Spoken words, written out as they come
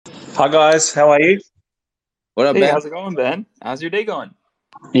Hi guys, how are you? What up, Hey, Ben? how's it going, Ben? How's your day going?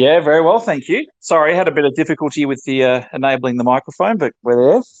 Yeah, very well, thank you. Sorry, I had a bit of difficulty with the enabling the microphone, but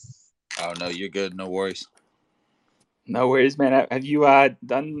we're there. Oh no, you're good. No worries. No worries, man. Have you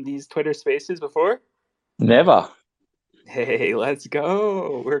done these Twitter Spaces before? Never. Hey, let's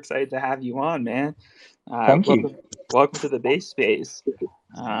go. We're excited to have you on, man. Thank you. Welcome to the base space.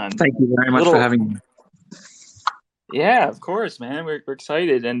 Um, Thank you very much for little, having me. yeah, of course, man. We're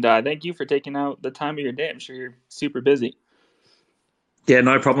excited, and thank you for taking out the time of your day. I'm sure you're super busy. Yeah,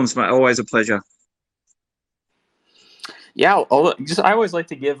 no problems, mate. Always a pleasure. Yeah, I always like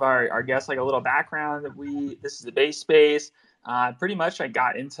to give our guests like a little background that this is the base space. Pretty much I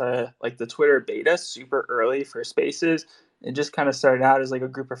got into like the Twitter beta super early for spaces. It just kind of started out as like a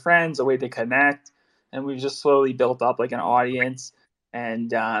group of friends, a way to connect, and we've just slowly built up like an audience.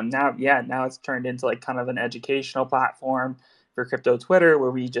 And now it's turned into like kind of an educational platform for crypto Twitter,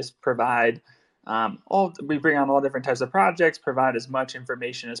 where we just provide all we bring on all different types of projects, provide as much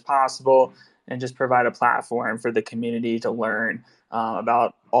information as possible, and just provide a platform for the community to learn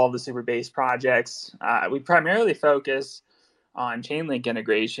about all the super base projects. We primarily focus on Chainlink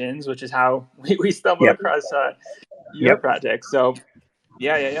integrations, which is how we stumbled Yep. across your Yep. project. So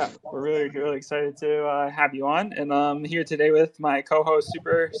yeah. We're really excited to have you on, and I'm here today with my co-host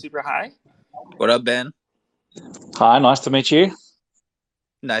Super High. What up, Ben? Hi, nice to meet you.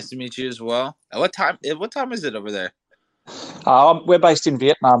 Nice to meet you as well. At what time? What time is it over there? We're based in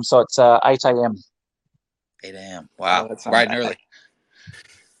Vietnam, so it's 8 a.m. 8 a.m. Oh, Wow, that's not bright and bad. early.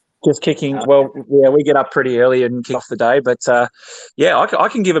 Just kicking. Uh, Well, yeah, we get up pretty early and kick off the day, but yeah, I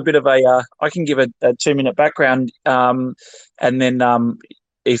can give a bit of I can give a 2 minute background, and then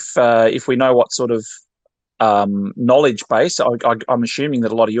if we know what sort of knowledge base. I'm assuming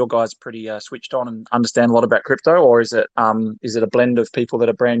that a lot of your guys are pretty switched on and understand a lot about crypto, or is it a blend of people that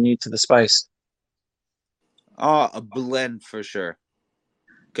are brand new to the space? Oh, a blend for sure.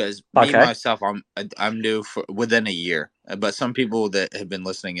 Because me Okay. myself, I'm new for within a year, but some people that have been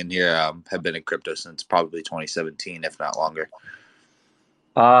listening in here have been in crypto since probably 2017, if not longer.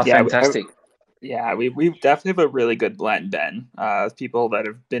 yeah, Fantastic. we definitely have a really good blend, Ben. Of people that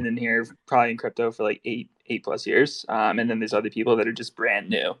have been in here probably in crypto for like eight plus years, and then there's other people that are just brand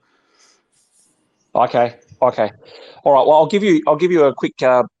new. Okay. Okay. All right. Well, I'll give you a quick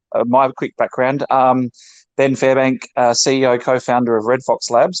my quick background. Ben Fairbank, CEO, co-founder of RedFox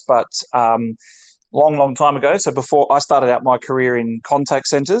Labs, but long time ago. So before I started out my career in contact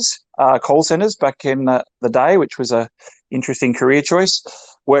centers, call centers back in the day, which was a interesting career choice.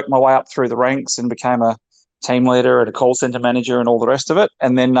 Worked my way up through the ranks and became a team leader and a call center manager and all the rest of it.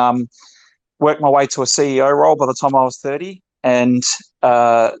 And then worked my way to a CEO role by the time I was 30, and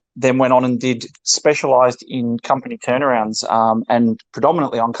then went on and did specialized in company turnarounds, and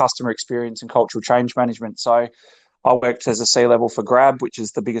predominantly on customer experience and cultural change management. So I worked as a C-level for Grab, which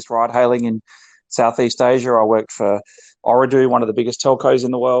is the biggest ride hailing in Southeast Asia. I worked for Ooredoo, one of the biggest telcos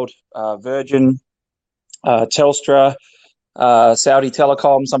in the world, Virgin, Telstra, Saudi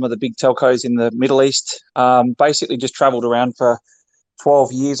Telecom, some of the big telcos in the Middle East. Basically just traveled around for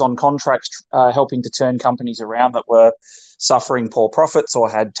 12 years on contracts, helping to turn companies around that were suffering poor profits or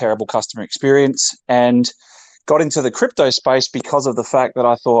had terrible customer experience, and got into the crypto space because of the fact that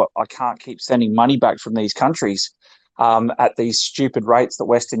I thought I can't keep sending money back from these countries at these stupid rates that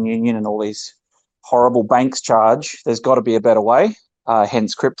Western Union and all these horrible banks charge. There's got to be a better way,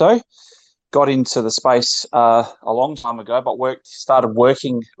 hence crypto. Got into the space a long time ago, but started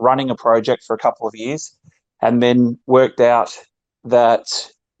working, running a project for a couple of years, and then worked out that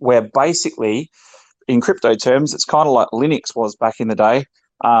we're basically, in crypto terms, it's kind of like Linux was back in the day.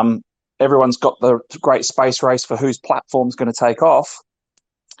 Um, Everyone's got the great space race for whose platform's going to take off.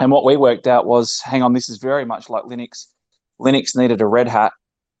 And what we worked out was, hang on, this is very much like Linux. Linux needed a Red Hat,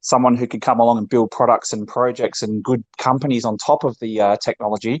 someone who could come along and build products and projects and good companies on top of the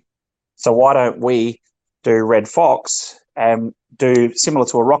technology. So why don't we do RedFox and do similar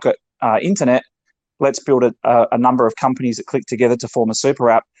to a rocket internet? Let's build a number of companies that click together to form a super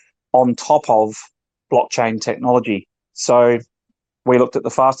app on top of blockchain technology. So we looked at the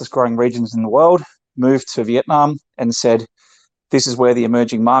fastest growing regions in the world, moved to Vietnam, and said, this is where the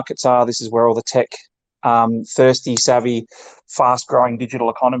emerging markets are. This is where all the tech, thirsty, savvy, fast growing digital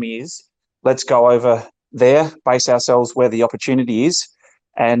economy is. Let's go over there, base ourselves where the opportunity is,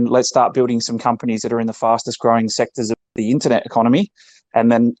 and let's start building some companies that are in the fastest growing sectors of the internet economy.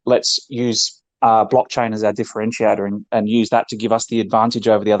 And then let's use blockchain as our differentiator and use that to give us the advantage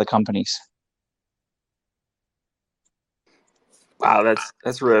over the other companies. Wow,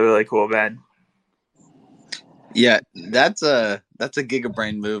 that's really cool, Ben. Yeah, that's a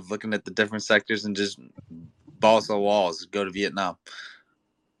gigabrain move. Looking at the different sectors and just balls to the walls. Go to Vietnam.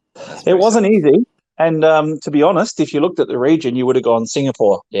 That's It pretty sick. wasn't easy. And to be honest, if you looked at the region, you would have gone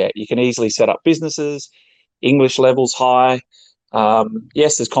Singapore. Yeah, you can easily set up businesses, English levels high.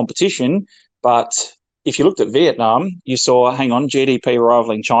 Yes, there's competition, but if you looked at Vietnam, you saw, hang on, GDP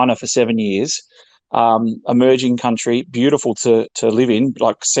rivaling China for 7 years. Emerging country, beautiful to live in,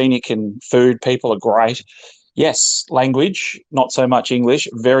 like scenic and food, people are great. Yes, language, not so much English,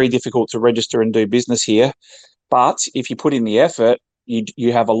 very difficult to register and do business here. But if you put in the effort,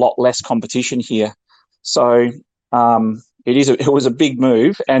 you have a lot less competition here. So it was a big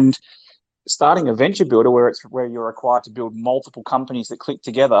move, and starting a venture builder where you're required to build multiple companies that click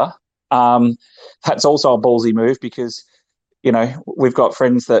together. That's also a ballsy move because we've got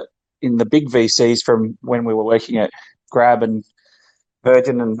friends that in the big VCs from when we were working at Grab and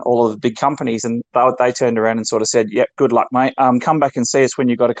Virgin and all of the big companies, and they turned around and sort of said, "Yep, good luck, mate. Come back and see us when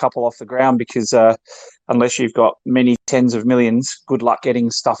you've got a couple off the ground because unless you've got many tens of millions, good luck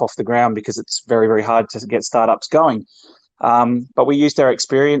getting stuff off the ground because it's very, very hard to get startups going." But we used our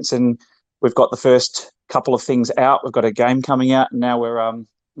experience, and we've got the first couple of things out. We've got a game coming out, and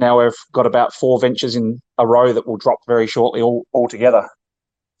now we've got about 4 ventures in a row that will drop very shortly all together.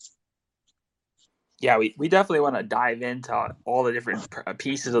 Yeah, we definitely want to dive into all the different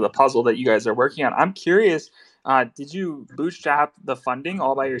pieces of the puzzle that you guys are working on. I'm curious, did you bootstrap the funding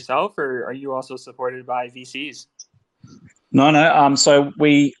all by yourself, or are you also supported by VCs? No. So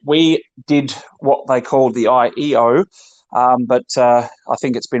we did what they called the IEO, but I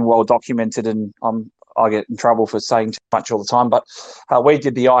think it's been well documented, and I get in trouble for saying too much all the time. But we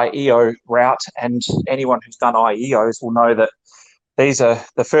did the IEO route, and anyone who's done IEOs will know that these are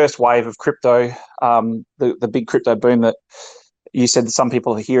the first wave of crypto, the big crypto boom that you said that some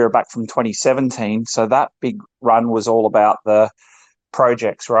people here are back from 2017. So that big run was all about the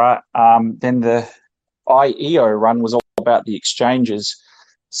projects, right? Then the IEO run was all about the exchanges.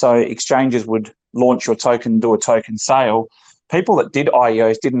 So exchanges would launch your token, do a token sale. People that did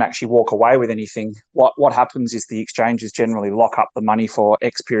IEOs didn't actually walk away with anything. What happens is the exchanges generally lock up the money for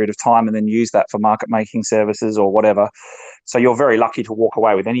X period of time and then use that for market making services or whatever. So you're very lucky to walk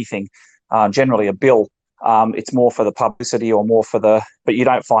away with anything. Generally a bill. It's more for the publicity or more for but you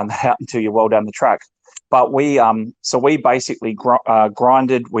don't find that out until you're well down the track. But we basically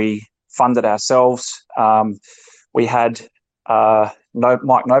grinded. We funded ourselves. We had Mike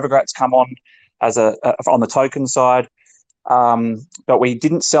Novogratz come on on the token side. But we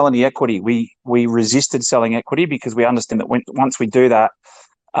didn't sell any equity. We resisted selling equity because we understand that once we do that,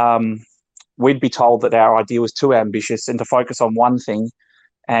 we'd be told that our idea was too ambitious and to focus on one thing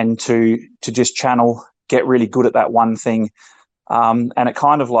and to just get really good at that one thing. And it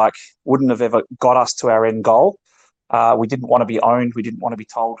kind of like wouldn't have ever got us to our end goal. We didn't want to be owned. We didn't want to be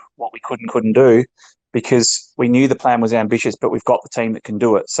told what we could and couldn't do because we knew the plan was ambitious, but we've got the team that can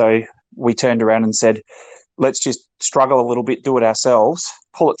do it. So we turned around and said, let's just struggle a little bit, do it ourselves,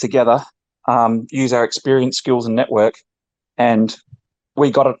 pull it together, use our experience, skills, and network, and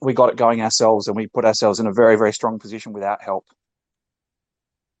we got it going ourselves, and we put ourselves in a very, very strong position without help.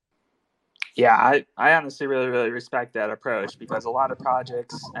 Yeah, I honestly really, really respect that approach because a lot of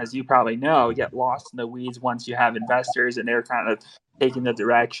projects, as you probably know, get lost in the weeds once you have investors and they're kind of taking the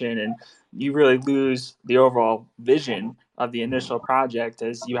direction, and you really lose the overall vision of the initial project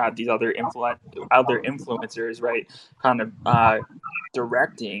as you have these other influencers, right, kind of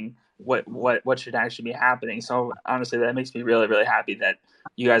directing what should actually be happening. So honestly, that makes me really, really happy that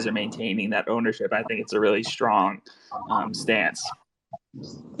you guys are maintaining that ownership. I think it's a really strong stance.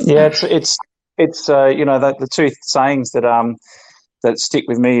 Yeah, it's the two sayings that stick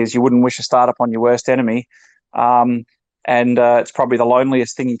with me is you wouldn't wish a startup on your worst enemy, and it's probably the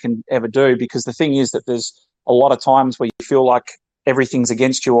loneliest thing you can ever do because the thing is that there's a lot of times where you feel like everything's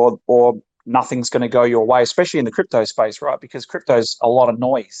against you or nothing's going to go your way, especially in the crypto space, right? Because crypto's a lot of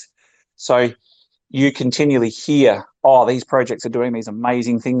noise, so you continually hear, oh, these projects are doing these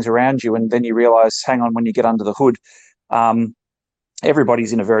amazing things around you, and then you realize, hang on, when you get under the hood.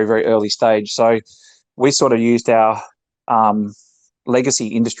 Everybody's in a very, very early stage. So we sort of used our legacy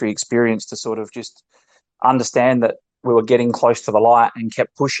industry experience to sort of just understand that we were getting close to the light and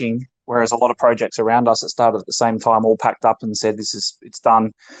kept pushing, whereas a lot of projects around us that started at the same time all packed up and said, it's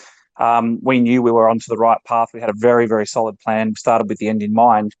done. We knew we were onto the right path. We had a very, very solid plan. We started with the end in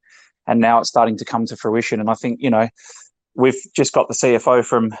mind, and now it's starting to come to fruition. And I think, we've just got the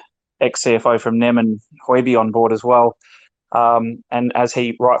ex-CFO from NEM and Hoiby on board as well. And as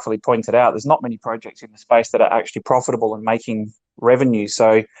he rightfully pointed out, there's not many projects in the space that are actually profitable and making revenue.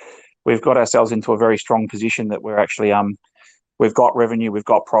 So we've got ourselves into a very strong position that we're actually we've got revenue, we've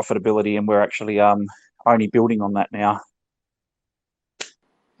got profitability, and we're actually only building on that now.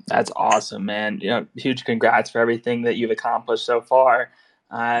 That's awesome, man. Huge congrats for everything that you've accomplished so far.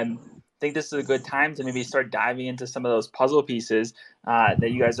 I think this is a good time to maybe start diving into some of those puzzle pieces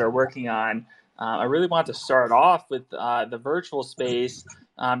that you guys are working on. I really want to start off with the virtual space.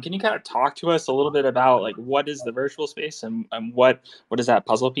 Can you kind of talk to us a little bit about like what is the virtual space and what is that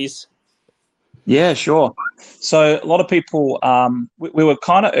puzzle piece? Yeah, sure. So a lot of people, we were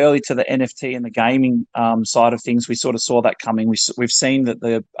kind of early to the NFT and the gaming side of things. We sort of saw that coming. We've seen that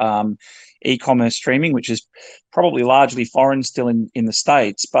the e-commerce streaming, which is probably largely foreign still in the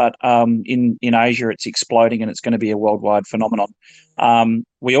States, but in Asia it's exploding and it's going to be a worldwide phenomenon.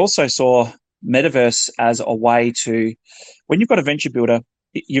 We also saw metaverse as a way to, when you've got a venture builder,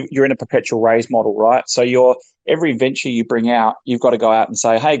 you're in a perpetual raise model, right? So every venture you bring out, you've got to go out and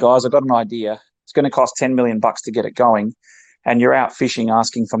say, hey guys, I've got an idea. It's going to cost $10 million to get it going. And you're out fishing,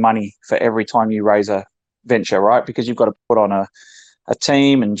 asking for money for every time you raise a venture, right? Because you've got to put on a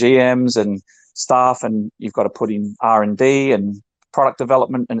team and GMs and staff, and you've got to put in R&D and product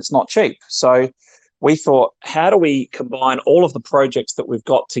development, and it's not cheap. So we thought, how do we combine all of the projects that we've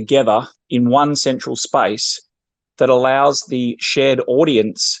got together in one central space that allows the shared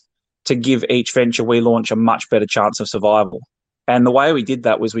audience to give each venture we launch a much better chance of survival? And the way we did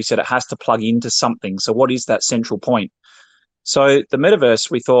that was we said it has to plug into something. So what is that central point? So the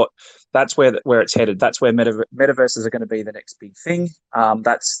metaverse, we thought that's where it's headed. That's where metaverses are going to be the next big thing.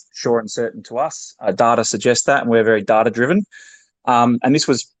 That's sure and certain to us. Data suggests that, and we're very data-driven. And this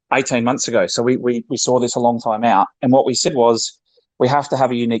was 18 months ago. So we saw this a long time out. And what we said was we have to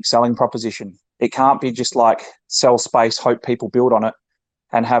have a unique selling proposition. It can't be just like sell space, hope people build on it,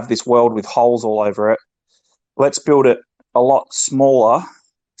 and have this world with holes all over it. Let's build it a lot smaller.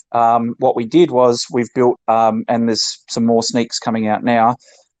 What we did was we've built, and there's some more sneaks coming out now,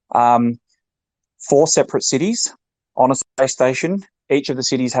 4 separate cities on a space station. Each of the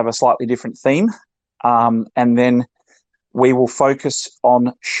cities have a slightly different theme. And then we will focus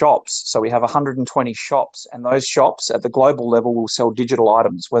on shops. So we have 120 shops, and those shops at the global level will sell digital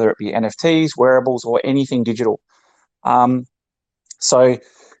items, whether it be NFTs, wearables, or anything digital. So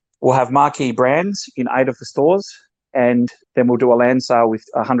we'll have marquee brands in 8 of the stores, and then we'll do a land sale with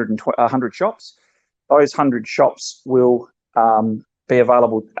 100 shops. Those 100 shops will be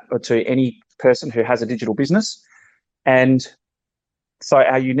available to any person who has a digital business. And so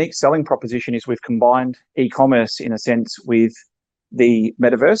our unique selling proposition is we've combined e-commerce in a sense with the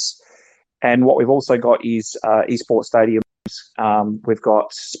metaverse. And what we've also got is esports stadiums. We've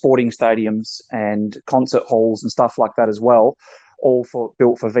got sporting stadiums and concert halls and stuff like that as well, all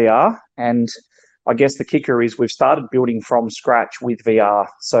built for VR. And I guess the kicker is we've started building from scratch with VR.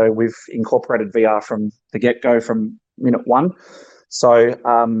 So we've incorporated VR from the get-go, from minute one. So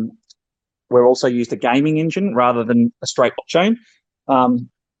we've also used a gaming engine rather than a straight blockchain.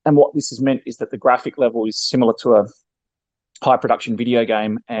 And what this has meant is that the graphic level is similar to a high production video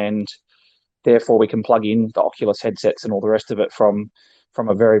game, and therefore we can plug in the Oculus headsets and all the rest of it from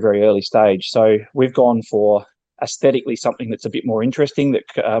a very, very early stage. So we've gone for aesthetically something that's a bit more interesting, that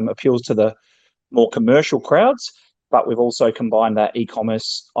appeals to the more commercial crowds, but we've also combined that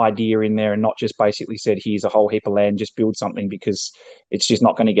e-commerce idea in there and not just basically said, here's a whole heap of land, just build something, because it's just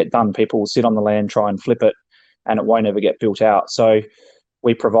not going to get done. People will sit on the land, try and flip it, and it won't ever get built out. So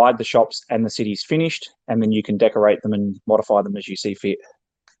we provide the shops and the cities finished, and then you can decorate them and modify them as you see fit.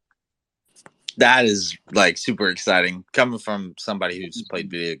 That is like super exciting, coming from somebody who's played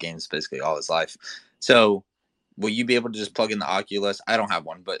video games basically all his life. So will you be able to just plug in the Oculus? I don't have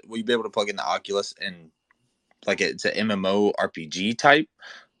one, but will you be able to plug in the Oculus and like it's an MMO RPG type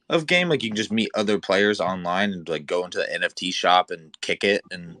of game? Like you can just meet other players online and like go into the NFT shop and kick it,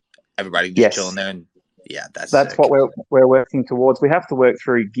 and everybody just chilling there. And yeah, that's sick. What we're working towards. We have to work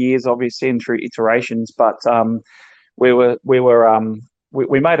through gears, obviously, and through iterations. But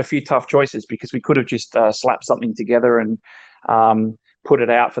we made a few tough choices, because we could have just slapped something together and put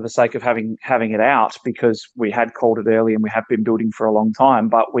it out for the sake of having it out, because we had called it early and we have been building for a long time.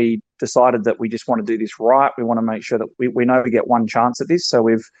 But we decided that we just want to do this right. We want to make sure that we know we get one chance at this. So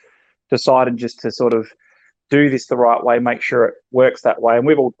we've decided just to sort of do this the right way, make sure it works that way. And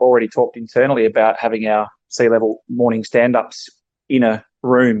we've already talked internally about having our C-level morning stand-ups in a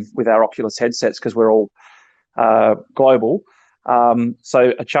room with our Oculus headsets, because we're all global.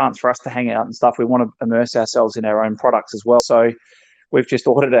 So a chance for us to hang out and stuff. We want to immerse ourselves in our own products as well. So we've just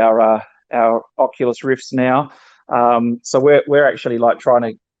ordered our Oculus Rifts now. So we're actually like trying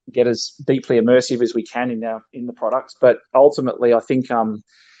to get as deeply immersive as we can in the products. But ultimately, I think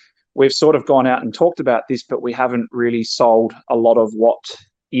we've sort of gone out and talked about this, but we haven't really sold a lot of what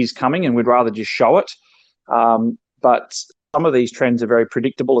is coming, and we'd rather just show it. But some of these trends are very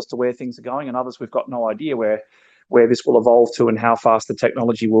predictable as to where things are going, and others we've got no idea where this will evolve to and how fast the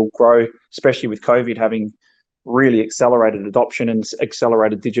technology will grow, especially with COVID having really accelerated adoption and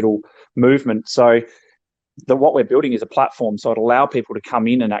accelerated digital movement. So what we're building is a platform, so it'll allow people to come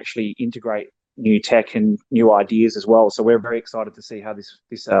in and actually integrate new tech and new ideas as well. So we're very excited to see how this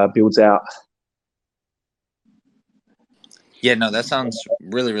builds out. Yeah, no, that sounds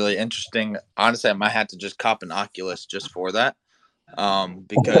really, really interesting. Honestly, I might have to just cop an Oculus just for that,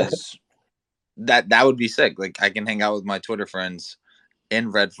 because that would be sick. Like, I can hang out with my Twitter friends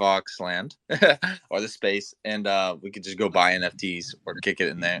in RedFox land or the space, and we could just go buy NFTs or kick it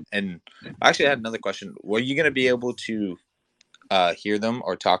in there. And actually, I had another question. Were you going to be able to hear them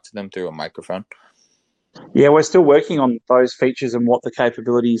or talk to them through a microphone? Yeah, we're still working on those features and what the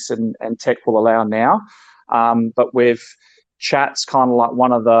capabilities and tech will allow now. But chat's kind of like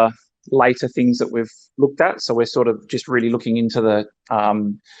one of the later things that we've looked at. So we're sort of just really looking into the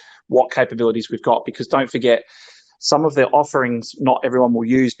what capabilities we've got, because don't forget, some of their offerings not everyone will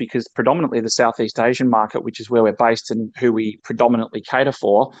use, because predominantly the Southeast Asian market, which is where we're based and who we predominantly cater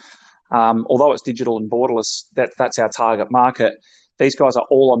for, although it's digital and borderless, that's our target market. These guys are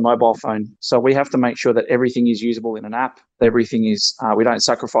all on mobile phone. So we have to make sure that everything is usable in an app. Everything is, we don't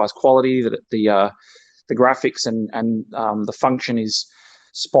sacrifice quality, that the graphics and the function is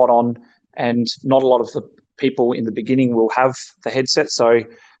spot on. And not a lot of the people in the beginning will have the headset. So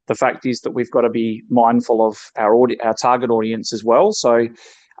the fact is that we've got to be mindful of our target audience as well. So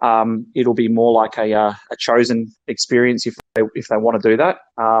it'll be more like a chosen experience if they want to do that.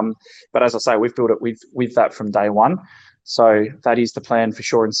 But as I say, we've built it with that from day one. So that is the plan for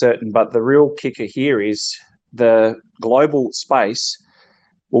sure and certain. But the real kicker here is the global space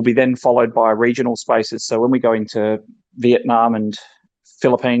will be then followed by regional spaces. So when we go into Vietnam and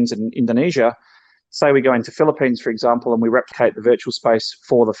Philippines and Indonesia, say we go into Philippines, for example, and we replicate the virtual space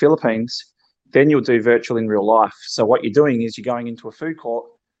for the Philippines, then you'll do virtual in real life. So what you're doing is you're going into a food court,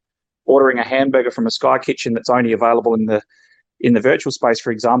 ordering a hamburger from a Sky Kitchen that's only available in the virtual space,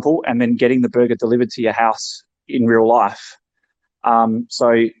 for example, and then getting the burger delivered to your house in real life.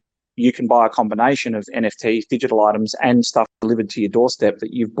 So you can buy a combination of NFTs, digital items, and stuff delivered to your doorstep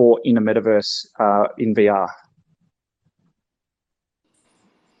that you've bought in a metaverse in VR.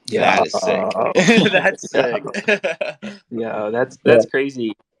 Yeah, that is sick. That's sick. Yeah, that's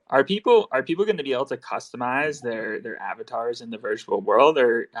crazy. Are people going to be able to customize their avatars in the virtual world,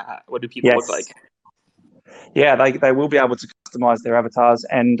 or what do people look like? Yeah, they will be able to customize their avatars,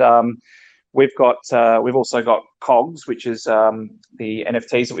 and we've also got COGS, which is the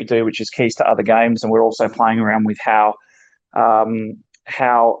NFTs that we do, which is keys to other games, and we're also playing around with how our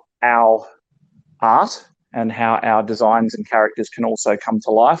art and how our designs and characters can also come to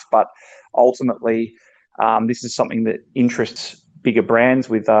life. But ultimately, this is something that interests bigger brands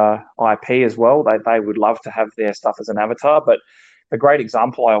with IP as well. They would love to have their stuff as an avatar. But a great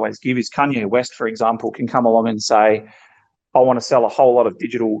example I always give is Kanye West, for example, can come along and say, I want to sell a whole lot of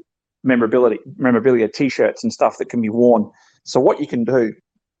digital memorabilia T-shirts and stuff that can be worn. So what you can do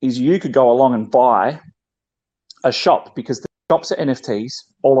is you could go along and buy a shop, because the shops are NFTs.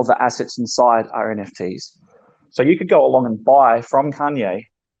 All of the assets inside are NFTs. So you could go along and buy from Kanye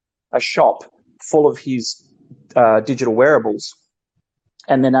a shop full of his digital wearables.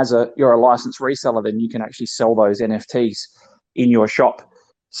 And then you're a licensed reseller, then you can actually sell those NFTs in your shop.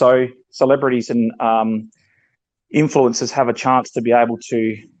 So celebrities and influencers have a chance to be able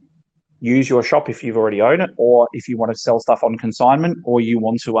to use your shop if you've already owned it, or if you want to sell stuff on consignment, or you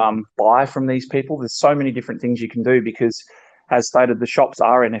want to buy from these people. There's so many different things you can do, because, as stated, the shops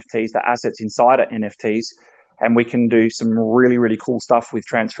are NFTs, the assets inside are NFTs, and we can do some really, really cool stuff with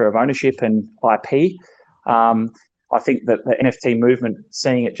transfer of ownership and IP. I think that the NFT movement,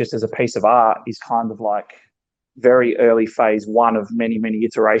 seeing it just as a piece of art, is kind of like very early phase one of many, many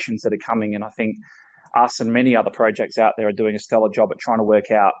iterations that are coming. And I think us and many other projects out there are doing a stellar job at trying to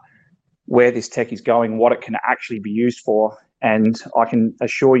work out where this tech is going, what it can actually be used for. And I can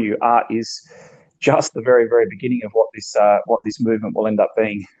assure you, art is just the very, very beginning of what this movement will end up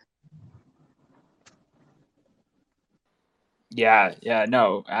being. Yeah,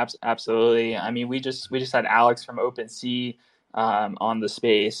 no, absolutely. I mean, we just had Alex from OpenSea on the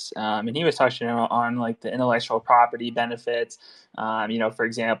space, and he was touching on like the intellectual property benefits. For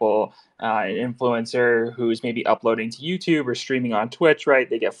example, an influencer who's maybe uploading to YouTube or streaming on Twitch, right?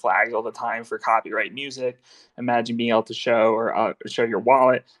 They get flagged all the time for copyright music. Imagine being able to show your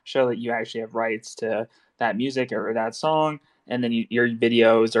wallet, show that you actually have rights to that music or that song. and then your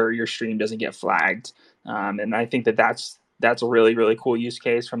videos or your stream doesn't get flagged. And I think that's a really, really cool use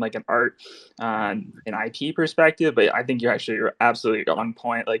case from like an art an IP perspective. But I think you're absolutely on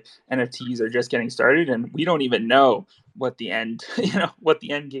point. Like NFTs are just getting started, and we don't even know what the end what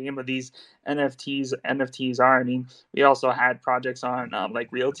the end game of these NFTs are. I mean, we also had projects on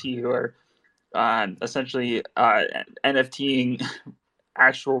like Realty who are essentially NFTing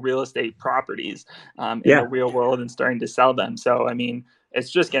actual real estate properties in the Yeah. real world and starting to sell them. So I mean,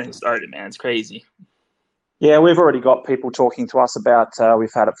 it's just getting started, man. It's crazy. Yeah, we've already got people talking to us about.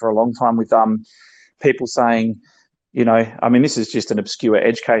 We've had it for a long time with people saying, I mean, this is just an obscure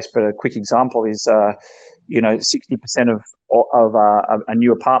edge case, but a quick example is, 60% of a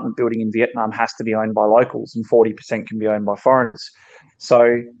new apartment building in Vietnam has to be owned by locals, and 40% can be owned by foreigners.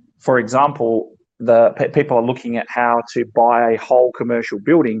 So, for example, people are looking at how to buy a whole commercial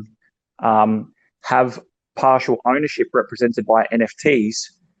building, have partial ownership represented by NFTs.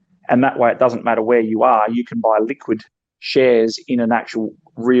 And that way, it doesn't matter where you are. You can buy liquid shares in an actual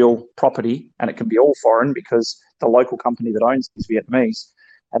real property, and it can be all foreign because the local company that owns it is Vietnamese.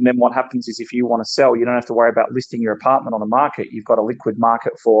 And then what happens is if you want to sell, you don't have to worry about listing your apartment on a market. You've got a liquid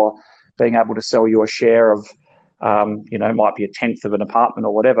market for being able to sell your share of, might be a tenth of an apartment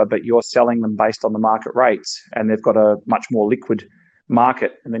or whatever, but you're selling them based on the market rates, and they've got a much more liquid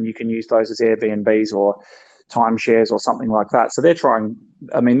market. And then you can use those as Airbnbs or timeshares or something like that. So they're trying.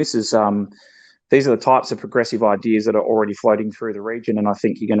 I mean, these are the types of progressive ideas that are already floating through the region, and I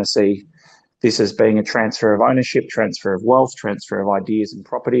think you're going to see this as being a transfer of ownership, transfer of wealth, transfer of ideas and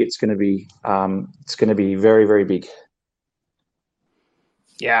property. It's going to be very, very big.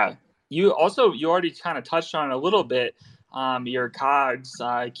 Yeah, you already kind of touched on it a little bit. Your cogs,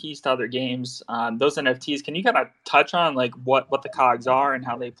 keys to other games, those NFTs. Can you kind of touch on like what the cogs are and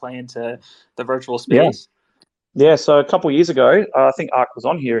how they play into the virtual space? Yeah, so a couple of years ago, I think Ark was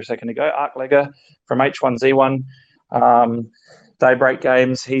on here a second ago. Ark Legger from H1Z1, Daybreak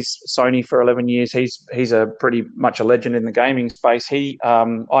Games. He's Sony for 11 years. He's a pretty much a legend in the gaming space.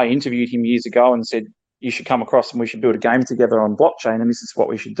 I interviewed him years ago and said, you should come across and we should build a game together on blockchain, and this is what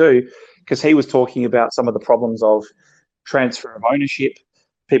we should do, because he was talking about some of the problems of transfer of ownership.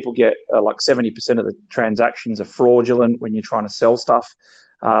 People get like 70% of the transactions are fraudulent when you're trying to sell stuff.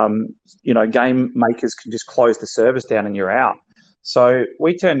 Game makers can just close the service down and you're out. So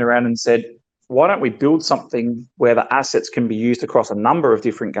we turned around and said, why don't we build something where the assets can be used across a number of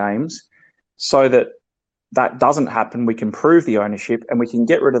different games so that doesn't happen. We can prove the ownership and we can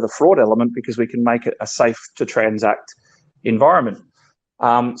get rid of the fraud element because we can make it a safe to transact environment.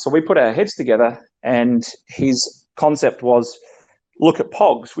 So we put our heads together, and his concept was look at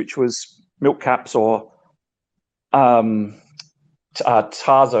POGs, which was milk caps or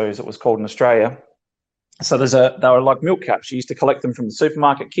Tarzos, it was called in Australia. So they were like milk caps. You used to collect them from the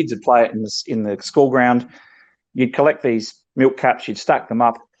supermarket. Kids would play it in the school ground. You'd collect these milk caps, you'd stack them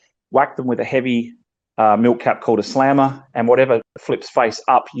up, whack them with a heavy milk cap called a slammer, and whatever flips face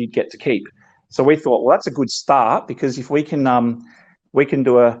up, you'd get to keep. So we thought, well, that's a good start, because if we can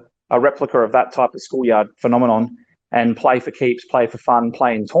do a replica of that type of schoolyard phenomenon and play for keeps, play for fun,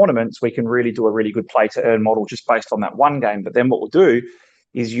 play in tournaments, we can really do a really good play to earn model just based on that one game. But then what we'll do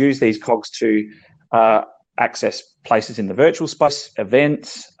is use these cogs to access places in the virtual space,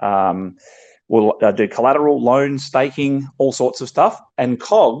 events, we'll do collateral, loans, staking, all sorts of stuff. And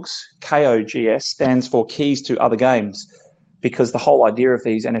COGS, K-O-G-S, stands for keys to other games, because the whole idea of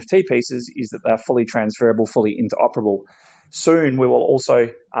these NFT pieces is that they're fully transferable, fully interoperable. Soon we will also,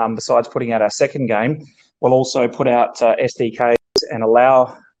 besides putting out our second game, we'll also put out SDKs and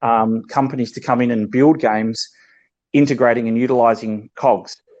allow companies to come in and build games integrating and utilizing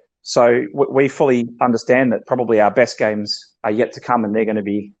COGS. So we fully understand that probably our best games are yet to come, and they're going to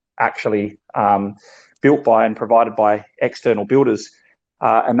be actually built by and provided by external builders.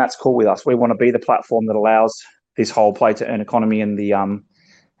 And that's cool with us. We want to be the platform that allows this whole play to earn economy and the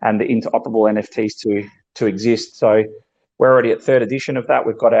interoperable NFTs to exist. So we're already at third edition of that.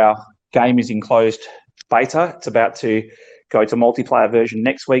 We've got our game is in closed beta. It's about to go to multiplayer version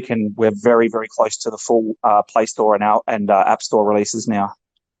next week, and we're very, very close to the full Play Store and App Store releases now.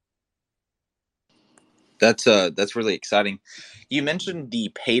 That's really exciting. You mentioned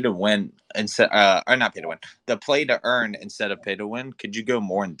the pay to win instead, or not pay to win, the play to earn instead of pay to win. Could you go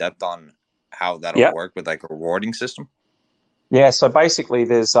more in depth on how that'll work with like a rewarding system? Yeah. So basically,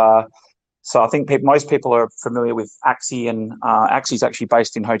 there's so I think most people are familiar with Axie, and Axie is actually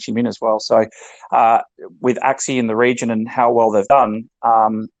based in Ho Chi Minh as well. So with Axie in the region and how well they've done,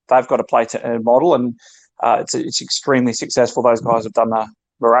 they've got a play to earn model, and it's extremely successful. Those guys have done a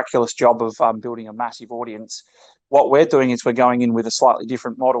miraculous job of building a massive audience what we're doing is we're going in with a slightly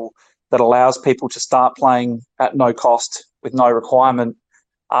different model that allows people to start playing at no cost with no requirement,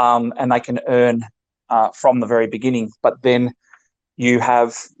 and they can earn from the very beginning. But then you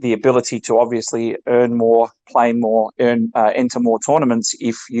have the ability to obviously earn more, play more, enter more tournaments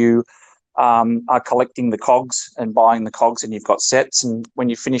if you are collecting the cogs and buying the cogs, and you've got sets. And when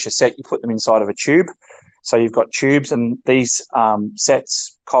you finish a set, you put them inside of a tube. So you've got tubes, and these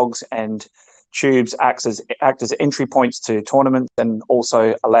sets, cogs, and tubes act as entry points to tournaments, and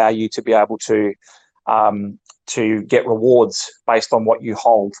also allow you to be able to get rewards based on what you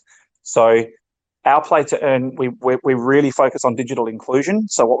hold. So our play to earn, we really focus on digital inclusion.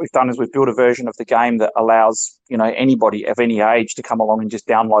 So what we've done is we've built a version of the game that allows, anybody of any age to come along and just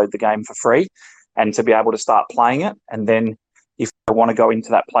download the game for free and to be able to start playing it. And then if they want to go into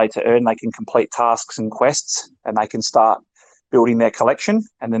that play to earn, they can complete tasks and quests, and they can start building their collection.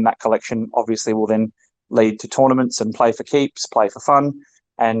 And then that collection obviously will then lead to tournaments and play for keeps, play for fun,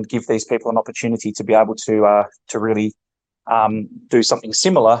 and give these people an opportunity to be able to really do something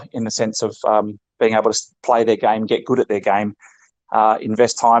similar in the sense of being able to play their game, get good at their game,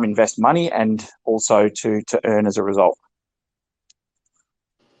 invest time, invest money, and also to earn as a result.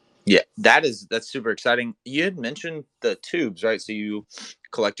 Yeah, that's super exciting. You had mentioned the tubes, right? So you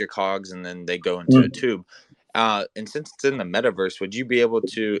collect your cogs and then they go into a tube. And since it's in the metaverse, would you be able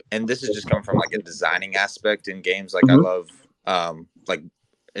to, and this is just coming from like a designing aspect in games, like I love, like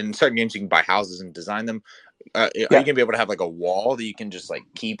in certain games you can buy houses and design them. Are you going to be able to have like a wall that you can just like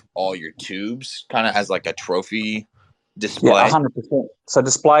keep all your tubes kind of as like a trophy display? Yeah, 100%. So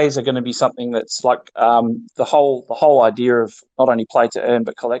displays are going to be something that's like the whole idea of not only play to earn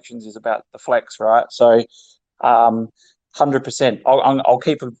but collections is about the flex, right? So 100%. I'll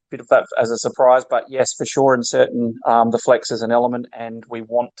keep a bit of that as a surprise, but yes, for sure, in certain the flex is an element, and we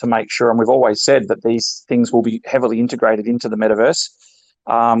want to make sure, and we've always said that these things will be heavily integrated into the metaverse.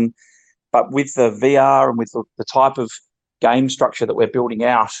 But with the VR and with the type of game structure that we're building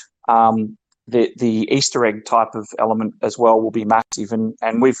out, the Easter egg type of element as well will be massive.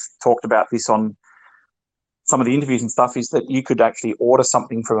 And we've talked about this on some of the interviews and stuff, is that you could actually order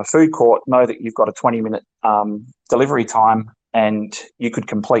something from a food court, know that you've got a 20-minute delivery time, and you could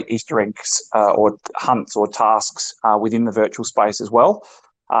complete Easter eggs or hunts or tasks within the virtual space as well.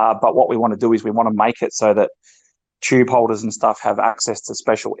 But what we want to do is we want to make it so that tube holders and stuff have access to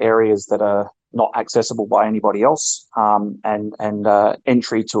special areas that are not accessible by anybody else, and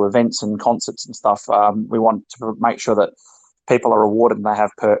entry to events and concerts and stuff. We want to make sure that people are rewarded and they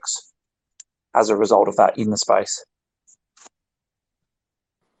have perks as a result of that in the space.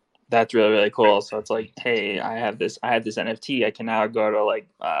 That's really, really cool. So it's like, hey, I have this NFT. I can now go to like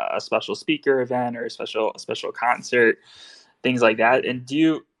a special speaker event or a special concert, things like that. And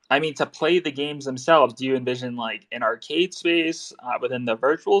to play the games themselves, do you envision like an arcade space within the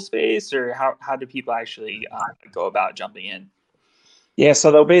virtual space, or how do people actually go about jumping in? Yeah,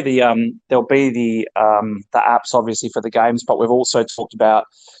 so there'll be the apps obviously for the games, but we've also talked about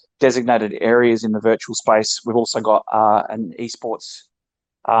designated areas in the virtual space. We've also got an esports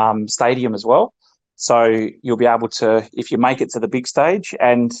stadium as well. So you'll be able to, if you make it to the big stage,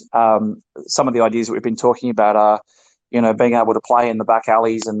 and some of the ideas that we've been talking about are, being able to play in the back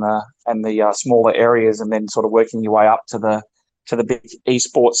alleys and the smaller areas, and then sort of working your way up to the big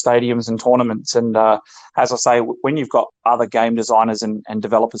esports stadiums and tournaments. And as I say, when you've got other game designers and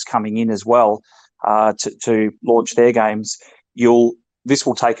developers coming in as well to launch their games, this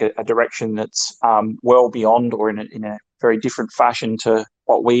will take a direction that's well beyond, or in a very different fashion to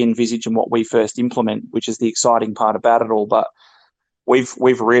what we envisage and what we first implement, which is the exciting part about it all. But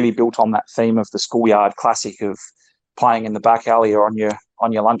we've really built on that theme of the schoolyard classic of playing in the back alley or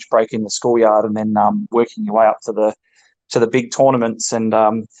on your lunch break in the schoolyard, and then working your way up to the big tournaments. And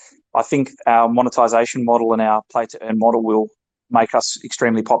I think our monetization model and our play to earn model will make us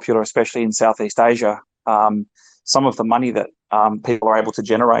extremely popular, especially in Southeast Asia. Some of the money that people are able to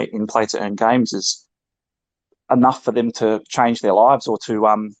generate in play to earn games is enough for them to change their lives or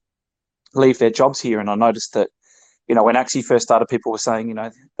to leave their jobs here. And I noticed that, when Axie first started, people were saying,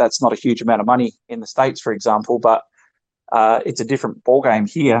 that's not a huge amount of money in the States, for example, but it's a different ballgame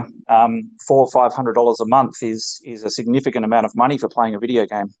here. $400 or $500 a month is a significant amount of money for playing a video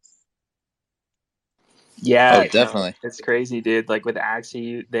game. Yeah, definitely. It's crazy, dude. Like with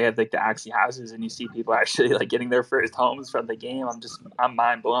Axie, they have like the Axie houses, and you see people actually like getting their first homes from the game. I'm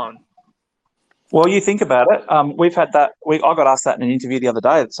mind blown. Well, you think about it. We've had that. I got asked that in an interview the other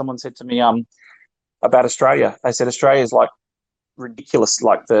day. Someone said to me about Australia. They said Australia is like ridiculous,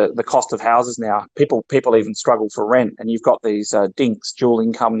 like the cost of houses now. People even struggle for rent, and you've got these dinks, dual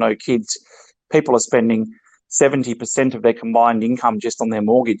income, no kids. People are spending 70% of their combined income just on their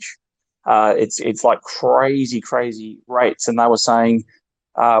mortgage. It's like crazy rates. And they were saying,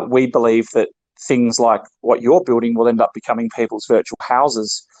 we believe that things like what you're building will end up becoming people's virtual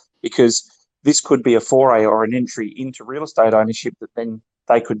houses, because this could be a foray or an entry into real estate ownership that then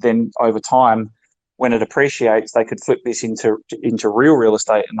they could then over time, when it appreciates, they could flip this into real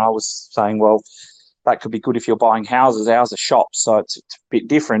estate. And I was saying, well, that could be good if you're buying houses. Ours are shops, so it's a bit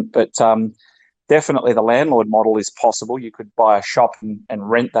different. But definitely the landlord model is possible. You could buy a shop and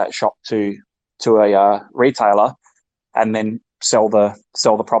rent that shop to a retailer, and then sell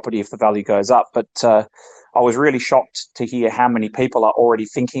the property if the value goes up. But I was really shocked to hear how many people are already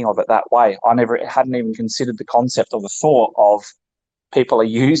thinking of it that way. I hadn't even considered the concept of a thought of people are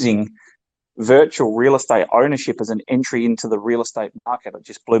using virtual real estate ownership as an entry into the real estate market. It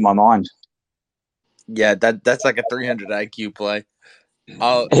just blew my mind. Yeah, that's like a 300 IQ play.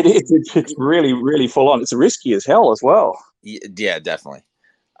 It is. It's really full on. It's risky as hell as well. Yeah, definitely.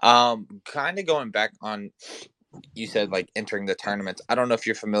 Kind of going back on, you said like entering the tournaments. I don't know if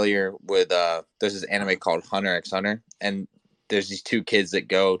you're familiar with there's this anime called Hunter x Hunter, and there's these two kids that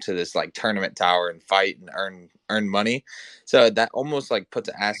go to this like tournament tower and fight and earn money. So that almost like puts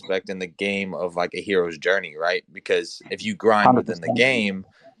an aspect in the game of like a hero's journey, right? Because if you grind 100%. within the game,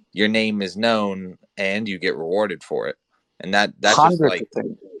 your name is known and you get rewarded for it. And that's 100%. just like,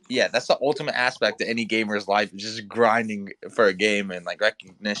 yeah, that's the ultimate aspect of any gamer's life, just grinding for a game and like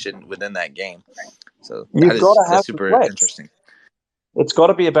recognition within that game. So that's super interesting. It's got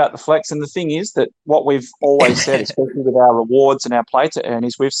to be about the flex. And the thing is that what we've always said, especially with our rewards and our play to earn,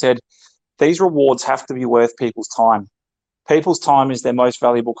 is we've said these rewards have to be worth people's time. People's time is their most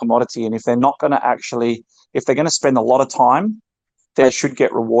valuable commodity. And if they're not going to if they're going to spend a lot of time, they should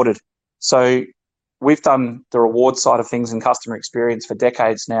get rewarded. So we've done the reward side of things and customer experience for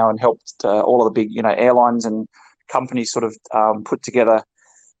decades now, and helped all of the big, airlines and companies sort of put together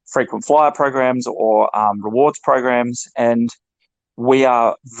frequent flyer programs or rewards programs. And we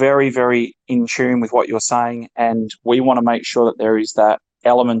are very, very in tune with what you're saying, and we want to make sure that there is that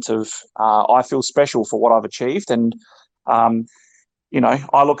element of I feel special for what I've achieved. And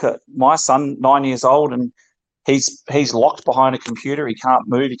I look at my son, 9 years old, and he's locked behind a computer. He can't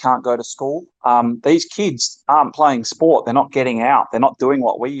move. He can't go to school. These kids aren't playing sport. They're not getting out. They're not doing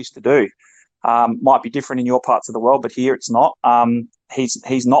what we used to do. Might be different in your parts of the world, but here it's not.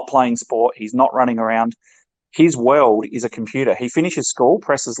 He's not playing sport. He's not running around. His world is a computer. He finishes school,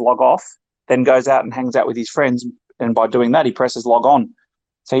 presses log off, then goes out and hangs out with his friends. And by doing that, he presses log on.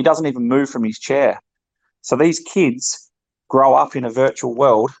 So he doesn't even move from his chair. So these kids grow up in a virtual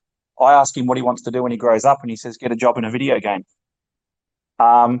world. I ask him what he wants to do when he grows up, and he says, get a job in a video game.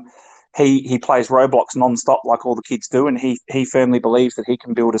 He plays Roblox nonstop like all the kids do, and he firmly believes that he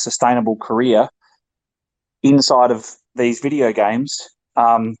can build a sustainable career inside of these video games.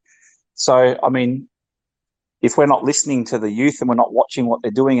 So, I mean, if we're not listening to the youth and we're not watching what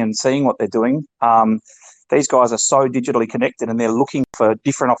they're doing and seeing what they're doing, these guys are so digitally connected, and they're looking for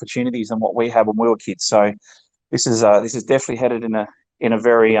different opportunities than what we had when we were kids. So this is definitely headed in a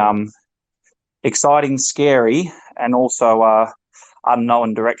very exciting, scary, and also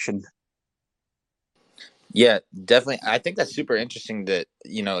unknown direction. Yeah, definitely. I think that's super interesting that,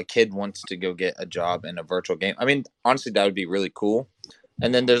 a kid wants to go get a job in a virtual game. I mean, honestly, that would be really cool.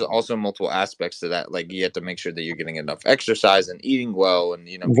 And then there's also multiple aspects to that. Like, you have to make sure that you're getting enough exercise and eating well. And,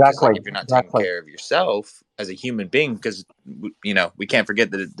 because like, if you're not taking care of yourself as a human being, because, we can't forget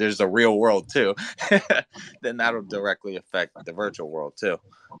that there's a real world too, then that'll directly affect the virtual world too.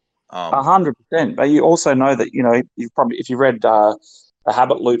 100%. But you also know that, if you read The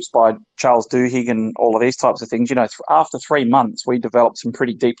Habit Loops by Charles Duhigg and all of these types of things, after 3 months, we develop some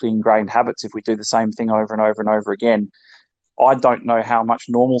pretty deeply ingrained habits if we do the same thing over and over and over again. I don't know how much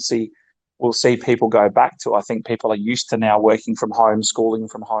normalcy we'll see people go back to. I think people are used to now working from home, schooling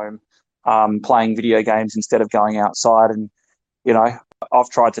from home, playing video games instead of going outside. And, I've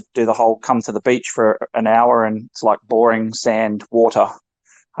tried to do the whole come to the beach for an hour, and it's like boring sand, water.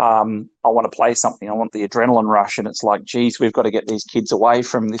 I want to play something. I want the adrenaline rush. And it's like, geez, we've got to get these kids away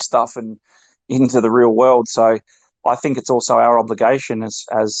from this stuff and into the real world. So I think it's also our obligation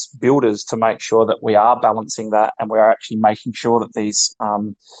as builders to make sure that we are balancing that, and we're actually making sure that these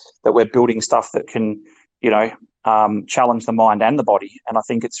that we're building stuff that can, challenge the mind and the body. And I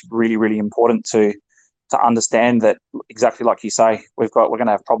think it's really, really important to understand that, exactly like you say, we're going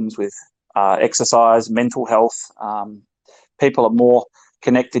to have problems with exercise, mental health. People are more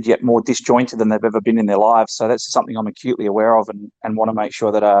connected yet more disjointed than they've ever been in their lives. So that's something I'm acutely aware of, and want to make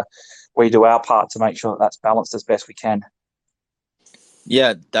sure that we do our part to make sure that that's balanced as best we can.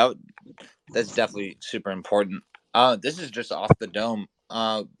 Yeah, that's definitely super important. This is just off the dome.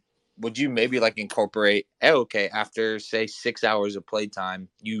 Would you maybe like incorporate? Okay, after say 6 hours of playtime,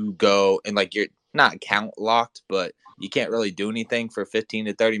 you go and like you're not account locked, but you can't really do anything for 15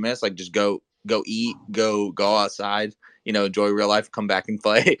 to 30 minutes. Like just go eat, go outside. Enjoy real life. Come back and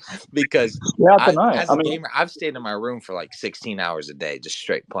play because Yeah, I don't I, know. as I a mean, gamer, I've stayed in my room for like 16 hours a day, just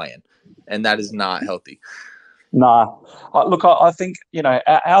straight playing, and that is not healthy. nah. Look, I think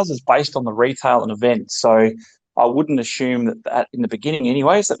ours is based on the retail and events, so I wouldn't assume that in the beginning,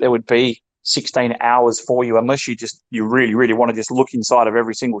 anyways, that there would be 16 hours for you, unless you really, really want to just look inside of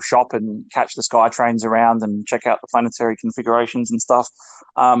every single shop and catch the sky trains around and check out the planetary configurations and stuff.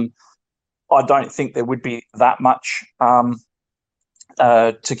 I don't think there would be that much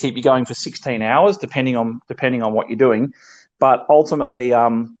to keep you going for 16 hours, depending on what you're doing. But ultimately,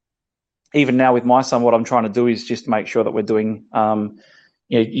 even now with my son, what I'm trying to do is just make sure that we're doing.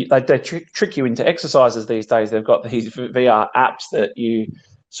 They trick you into exercises these days. They've got these VR apps that you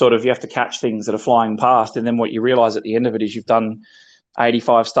have to catch things that are flying past, and then what you realise at the end of it is you've done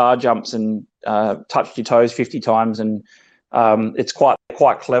 85 star jumps and touched your toes 50 times, and it's quite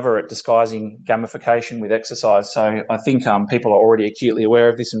clever at disguising gamification with exercise. So I think people are already acutely aware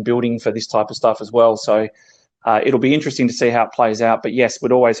of this and building for this type of stuff as well. So it'll be interesting to see how it plays out. But yes,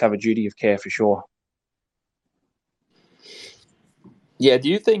 we'd always have a duty of care for sure. Yeah, do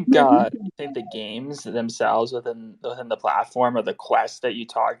you think the games themselves within the platform or the quest that you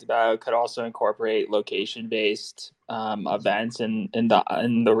talked about could also incorporate location based events in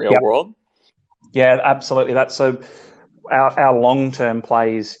the real Yep. world? Yeah, absolutely. That's so. Our long-term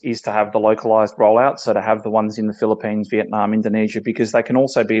play is to have the localized rollout, so to have the ones in the Philippines, Vietnam, Indonesia, because they can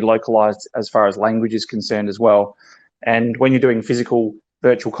also be localized as far as language is concerned as well. And when you're doing physical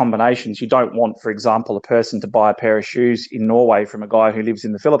virtual combinations, you don't want, for example, a person to buy a pair of shoes in Norway from a guy who lives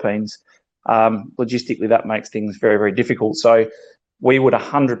in the Philippines. Logistically, that makes things very, very difficult. So we would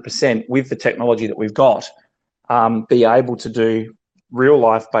 100%, with the technology that we've got, be able to do real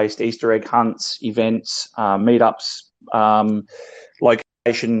life-based Easter egg hunts, events, meetups,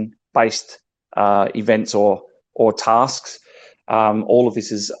 location-based events or tasks. All of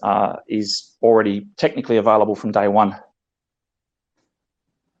this is already technically available from day one.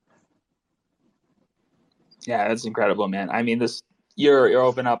 Yeah, that's incredible, man. I mean, you're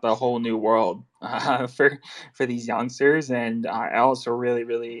opening up a whole new world for these youngsters, and I also really,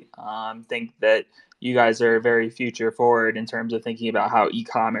 really think that you guys are very future forward in terms of thinking about how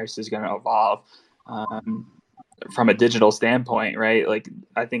e-commerce is going to evolve. From a digital standpoint, right? Like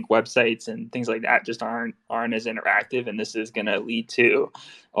I think websites and things like that just aren't as interactive, and this is going to lead to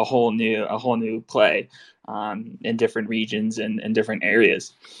a whole new play in different regions and different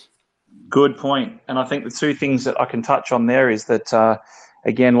areas. Good point. And I think the two things that I can touch on there is that,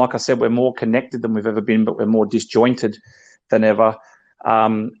 again, like I said, we're more connected than we've ever been, but we're more disjointed than ever.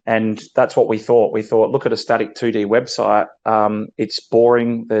 And that's what we thought. We thought, look at a static 2D website. It's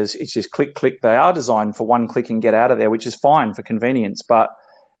boring. It's just click, click. They are designed for one click and get out of there, which is fine for convenience. But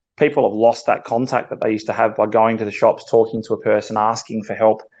people have lost that contact that they used to have by going to the shops, talking to a person, asking for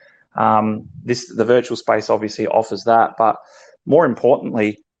help. The virtual space obviously offers that. But more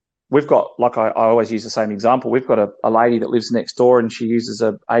importantly, we've got, like I always use the same example, we've got a lady that lives next door and she uses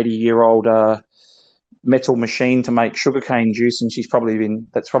a 80-year-old metal machine to make sugarcane juice, and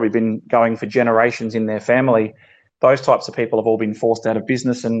that's probably been going for generations in their family. Those types of people have all been forced out of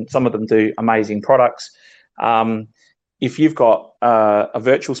business, and some of them do amazing products. If you've got a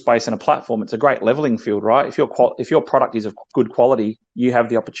virtual space and a platform, it's a great leveling field, right? If your product is of good quality, you have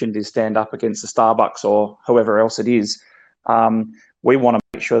the opportunity to stand up against the Starbucks or whoever else it is. We want to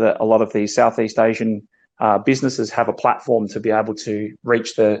make sure that a lot of these Southeast Asian businesses have a platform to be able to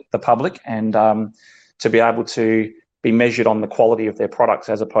reach the public and to be able to be measured on the quality of their products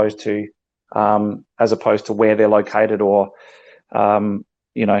as opposed to where they're located or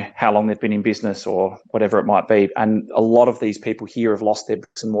how long they've been in business or whatever it might be. And a lot of these people here have lost their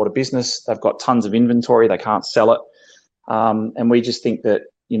bricks and mortar business. They've got tons of inventory. They can't sell it. And we just think that,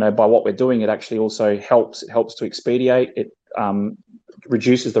 by what we're doing, it actually also helps. It helps to expedite. It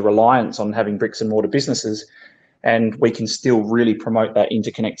reduces the reliance on having bricks and mortar businesses. And we can still really promote that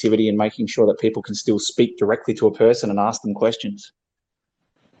interconnectivity and making sure that people can still speak directly to a person and ask them questions.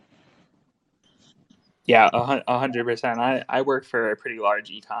 Yeah, 100%. I work for a pretty large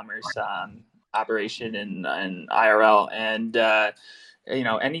e-commerce operation in IRL, and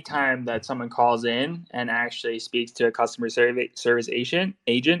anytime that someone calls in and actually speaks to a customer service agent,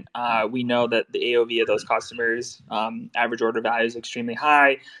 we know that the AOV of those customers, average order value, is extremely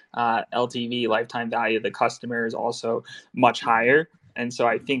high. LTV, lifetime value of the customer, is also much higher. And so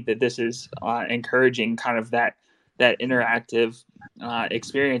I think that this is encouraging kind of that interactive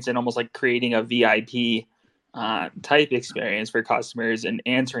experience, and almost like creating a VIP type experience for customers and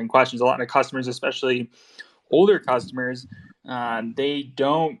answering questions. A lot of customers, especially older customers, they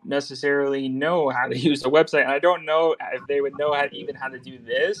don't necessarily know how to use a website. And I don't know if they would know how to do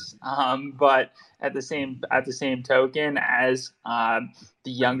this. But at the same token, as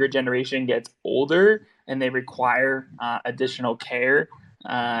the younger generation gets older and they require additional care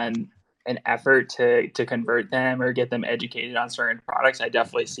and effort to convert them or get them educated on certain products, I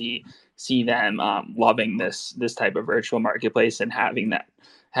definitely see them loving this type of virtual marketplace and having that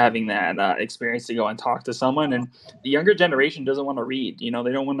experience to go and talk to someone. And the younger generation doesn't want to read. They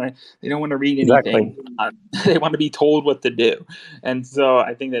don't want to read anything. Exactly. They want to be told what to do. And so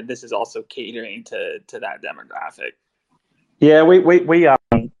I think that this is also catering to that demographic. Yeah, we we've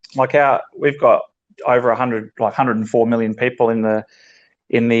got over 104 million people in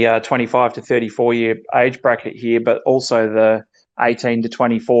the 25 to 34 year age bracket here, but also the 18 to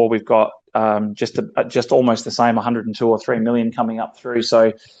 24, we've got just almost the same 102 or 3 million coming up through.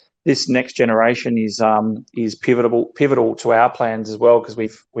 So this next generation is pivotal to our plans as well, because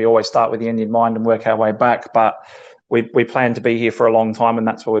we always start with the end in mind and work our way back. But we plan to be here for a long time, and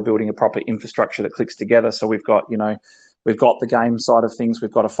that's why we're building a proper infrastructure that clicks together. So we've got the game side of things.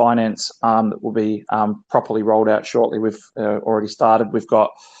 We've got a finance that will be properly rolled out shortly. We've already started. We've got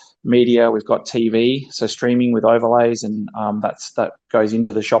media, we've got TV, so streaming with overlays, and that goes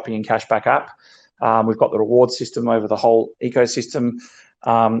into the shopping and cashback app. We've got the reward system over the whole ecosystem.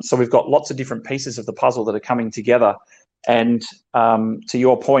 So we've got lots of different pieces of the puzzle that are coming together. And to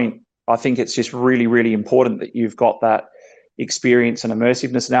your point, I think it's just really, really important that you've got that experience and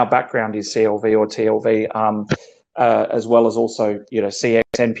immersiveness. And our background is CLV or TLV, as well as also CX,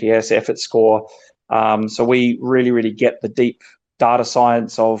 NPS, effort score. So we really, really get the deep data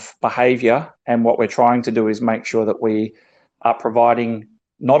science of behavior, and what we're trying to do is make sure that we are providing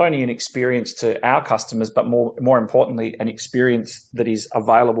not only an experience to our customers, but more importantly, an experience that is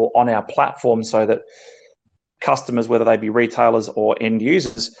available on our platform, so that customers, whether they be retailers or end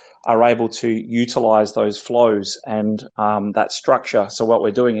users, are able to utilize those flows and that structure. So what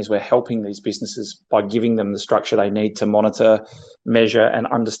we're doing is we're helping these businesses by giving them the structure they need to monitor, measure, and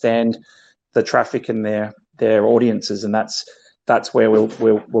understand the traffic and their audiences, and that's where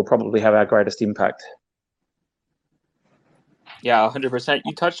we'll probably have our greatest impact. Yeah, 100%.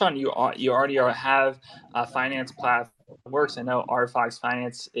 You touched on you already have a finance platform that works. I know RedFox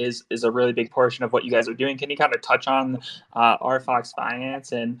Finance is a really big portion of what you guys are doing. Can you kind of touch on RedFox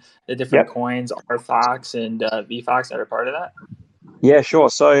Finance and the different coins, RedFox and VFox, that are part of that? Yeah, sure.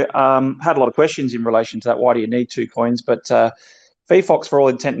 So had a lot of questions in relation to that. Why do you need two coins? But VFox, for all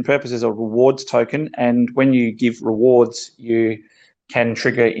intent and purposes, is a rewards token, and when you give rewards, you can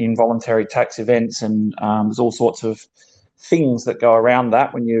trigger involuntary tax events, and there's all sorts of things that go around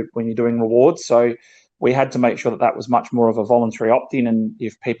that when you're doing rewards. So we had to make sure that was much more of a voluntary opt-in, and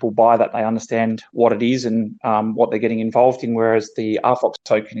if people buy that, they understand what it is and what they're getting involved in. Whereas the RFox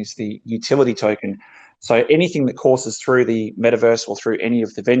token is the utility token. So anything that courses through the metaverse or through any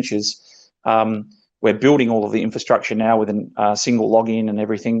of the ventures, we're building all of the infrastructure now with a single login and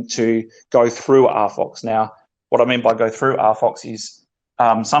everything to go through RFox. Now, what I mean by go through RFox is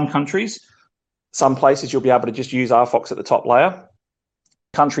some countries, some places you'll be able to just use RFox at the top layer.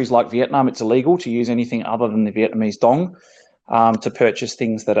 Countries like Vietnam, it's illegal to use anything other than the Vietnamese dong to purchase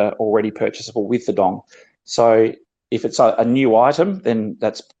things that are already purchasable with the dong. So if it's a new item, then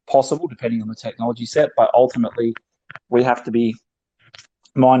that's possible depending on the technology set, but ultimately we have to be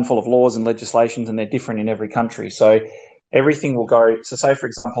mindful of laws and legislations, and they're different in every country. So everything will go. So say, for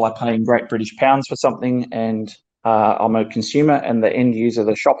example, I pay in Great British pounds for something, and I'm a consumer, and the end user,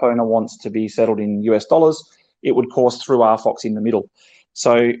 the shop owner, wants to be settled in US dollars. It would course through RFox in the middle.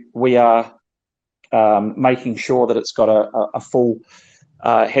 So we are making sure that it's got a full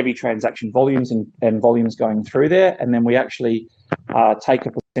heavy transaction volumes and volumes going through there, and then we actually take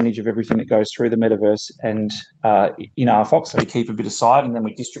a percentage of everything that goes through the metaverse and in RFox, so we keep a bit aside, and then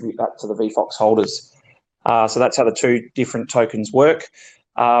we distribute that to the VFox holders. So that's how the two different tokens work,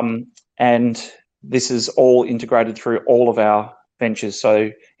 and this is all integrated through all of our ventures, so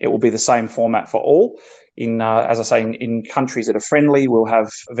it will be the same format for all. As I say, in countries that are friendly, we'll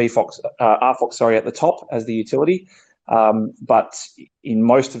have RFox at the top as the utility. But in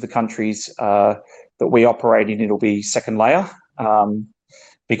most of the countries that we operate in, it'll be second layer,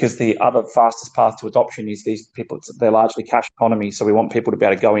 because the other fastest path to adoption is these people, they're largely cash economy. So we want people to be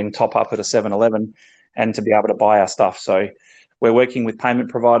able to go in, top up at a 7-Eleven and to be able to buy our stuff. So we're working with payment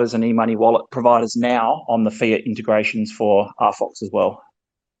providers and e-money wallet providers now on the fiat integrations for RFox as well.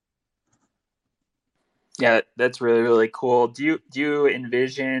 Yeah, that's really, really cool. Do you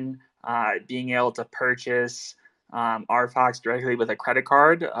envision being able to purchase RFox directly with a credit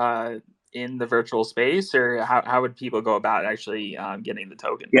card in the virtual space, or how would people go about actually getting the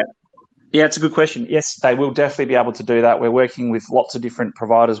token? Yeah, it's a good question. Yes, they will definitely be able to do that. We're working with lots of different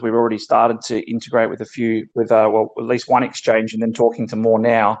providers. We've already started to integrate with a few, well, at least one exchange, and then talking to more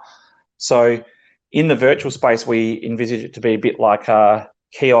now. So in the virtual space, we envisage it to be a bit like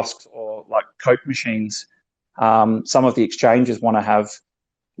kiosks or like Coke machines. Some of the exchanges want to have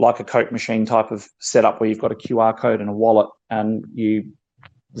like a Coke machine type of setup where you've got a QR code and a wallet, and you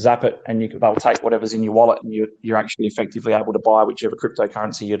zap it, and they'll take whatever's in your wallet, and you're actually effectively able to buy whichever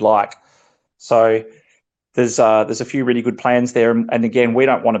cryptocurrency you'd like. So there's a few really good plans there, and again, we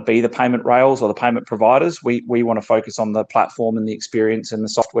don't want to be the payment rails or the payment providers. We want to focus on the platform and the experience and the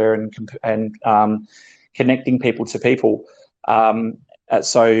software and connecting people to people.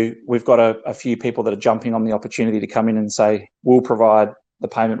 So we've got a few people that are jumping on the opportunity to come in and say, we'll provide the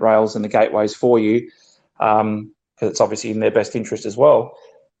payment rails and the gateways for you, because it's obviously in their best interest as well.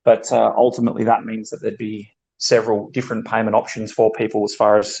 But ultimately, that means that there'd be several different payment options for people as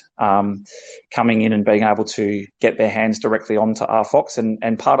far as coming in and being able to get their hands directly onto RFox.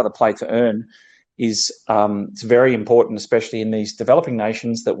 And part of the play to earn is it's very important, especially in these developing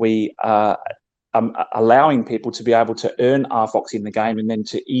nations, that we are allowing people to be able to earn RFox in the game and then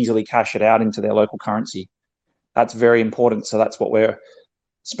to easily cash it out into their local currency. That's very important. So that's what we're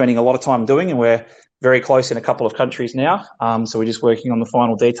spending a lot of time doing, and we're very close in a couple of countries now. So we're just working on the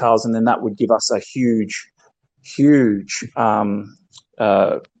final details, and then that would give us a huge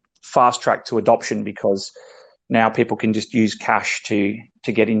fast track to adoption, because now people can just use cash to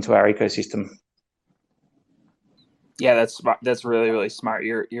get into our ecosystem. Yeah, that's really, really smart.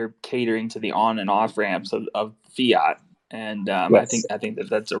 You're catering to the on and off ramps of fiat, and yes. I think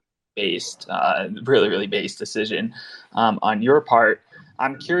that's a really, really based decision on your part.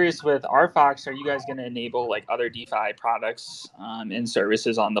 I'm curious, with RFox, are you guys going to enable like other DeFi products and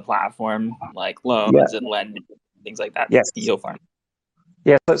services on the platform, like loans and lending, things like that? Yes. YieldFarm.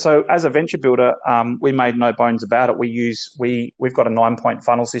 Yeah. So as a venture builder, we made no bones about it. We've got a 9-point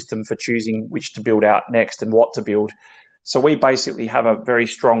funnel system for choosing which to build out next and what to build. So we basically have a very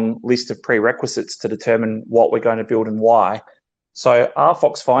strong list of prerequisites to determine what we're going to build and why. So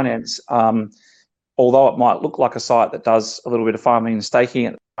RFox Finance, although it might look like a site that does a little bit of farming and staking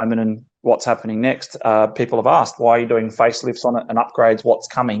at the moment and what's happening next, people have asked, why are you doing facelifts on it and upgrades, what's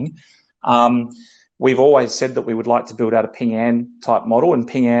coming? We've always said that we would like to build out a Ping An type model, and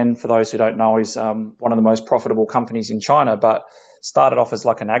Ping An, for those who don't know, is one of the most profitable companies in China, but started off as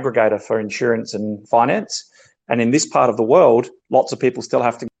like an aggregator for insurance and finance. And in this part of the world, lots of people still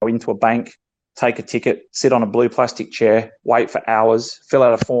have to go into a bank, take a ticket, sit on a blue plastic chair, wait for hours, fill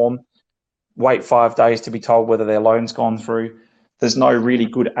out a form, wait 5 days to be told whether their loan's gone through. There's no really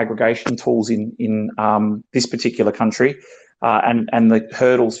good aggregation tools in this particular country, and the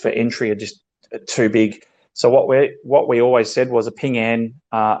hurdles for entry are just too big. So what we always said was a Ping An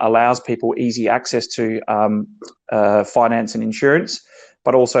allows people easy access to finance and insurance,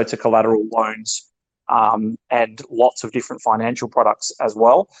 but also to collateral loans and lots of different financial products as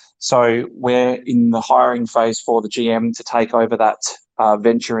well. So we're in the hiring phase for the GM to take over that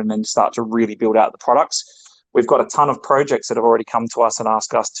venture and then start to really build out the products. We've got a ton of projects that have already come to us and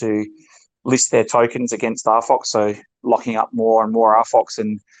asked us to list their tokens against RFox, so locking up more and more RFox,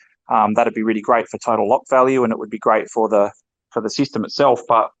 and that'd be really great for total lock value, and it would be great for the system itself.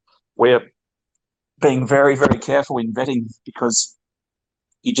 But we're being very, very careful in vetting, because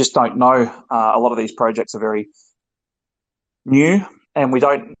you just don't know. A lot of these projects are very new, and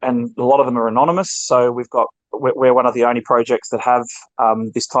and a lot of them are anonymous. So we're one of the only projects that have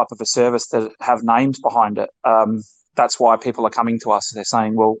this type of a service that have names behind it. That's why people are coming to us. They're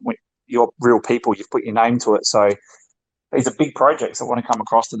saying, well, you're real people, you've put your name to it. So these are big projects that want to come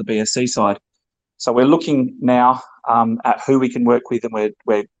across to the BSC side. So we're looking now at who we can work with, and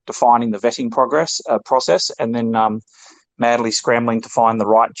we're defining the vetting process, and then madly scrambling to find the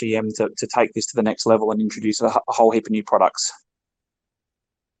right GM to take this to the next level and introduce a whole heap of new products.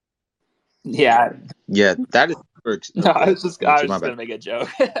 Yeah, that is. No, I was just gonna make a joke.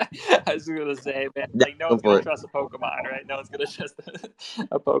 I was gonna say, man, like no one's gonna trust a Pokemon, right? No one's gonna trust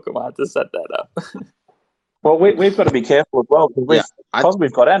a Pokemon to set that up. Well, we've got to be careful as well, because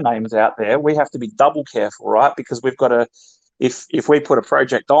we've got our names out there. We have to be double careful, right? Because we've got to, if we put a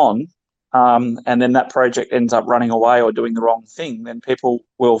project on, and then that project ends up running away or doing the wrong thing, then people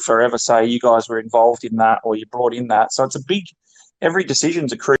will forever say you guys were involved in that or you brought in that. So it's a every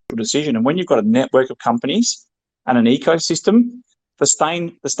decision's a crucial decision. And when you've got a network of companies and an ecosystem, the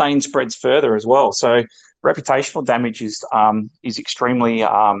stain spreads further as well. So reputational damage is extremely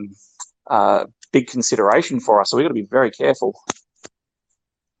big consideration for us. So we've got to be very careful.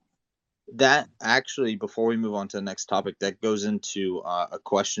 That actually, before we move on to the next topic, that goes into a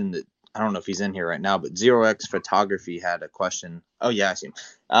question that I don't know if he's in here right now, but 0x Photography had a question. Oh yeah, I see him.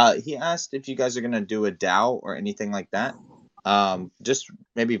 He asked if you guys are going to do a DAO or anything like that. Just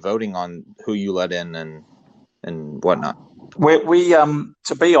maybe voting on who you let in and whatnot. We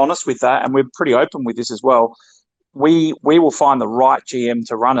to be honest with that, and we're pretty open with this as well, we will find the right GM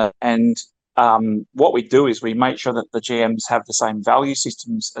to run it. And what we do is we make sure that the GMs have the same value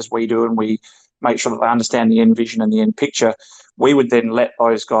systems as we do, and we make sure that they understand the end vision and the end picture. We would then let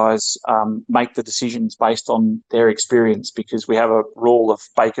those guys make the decisions based on their experience, because we have a rule of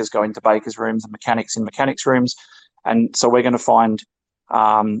bakers going to bakers' rooms and mechanics in mechanics' rooms. And so we're going to find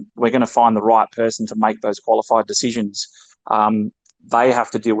the right person to make those qualified decisions. They have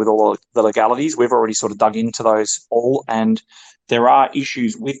to deal with all the legalities. We've already sort of dug into those all, and there are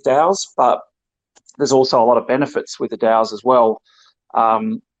issues with DAOs, but there's also a lot of benefits with the DAOs as well.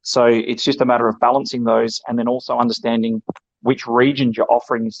 So it's just a matter of balancing those, and then also understanding which regions you're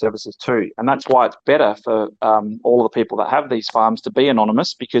offering your services to. And that's why it's better for all of the people that have these farms to be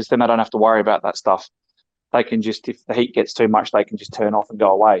anonymous, because then they don't have to worry about that stuff. They can just, if the heat gets too much, they can just turn off and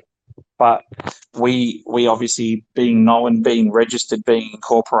go away. But we obviously, being known, being registered, being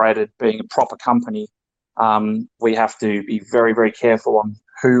incorporated, being a proper company, we have to be very, very careful on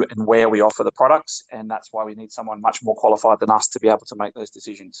who and where we offer the products. And that's why we need someone much more qualified than us to be able to make those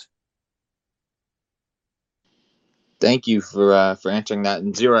decisions. Thank you for answering that.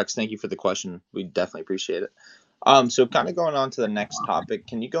 And 0x, thank you for the question. We definitely appreciate it. So kind of going on to the next topic,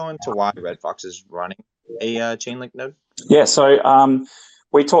 can you go into why RedFox is running a Chainlink node? Yeah, so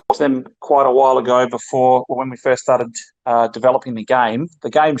we talked to them quite a while ago when we first started developing the game. The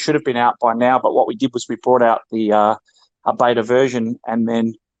game should have been out by now, but what we did was we brought out a beta version, and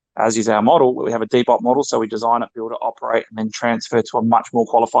then, as is our model, we have a debot model, so we design it, build it, operate, and then transfer to a much more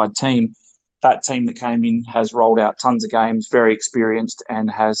qualified team. That team that came in has rolled out tons of games, very experienced,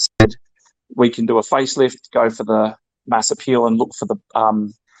 and has said we can do a facelift, go for the mass appeal, and look for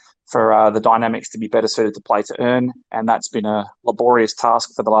the dynamics to be better suited to play to earn. And that's been a laborious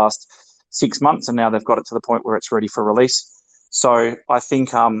task for the last 6 months, and now they've got it to the point where it's ready for release. So I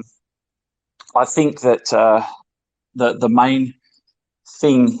think that the main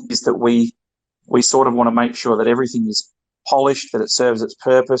thing is that we sort of want to make sure that everything is polished, that it serves its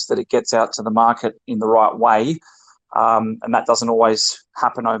purpose, that it gets out to the market in the right way, and that doesn't always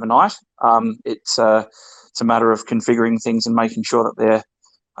happen overnight. It's a matter of configuring things and making sure that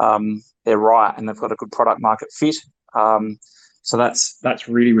they're right and they've got a good product market fit. So that's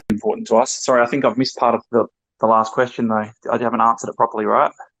really, really important to us. Sorry, I think I've missed part of the last question though. I haven't answered it properly,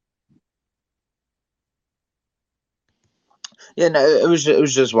 right? Yeah, no, it was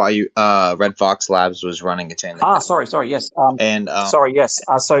just why you RedFox Labs was running a Chainlink. Sorry, yes. Yes.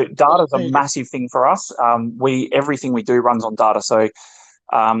 So data is a massive thing for us. Everything we do runs on data. So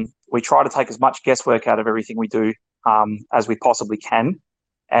we try to take as much guesswork out of everything we do as we possibly can.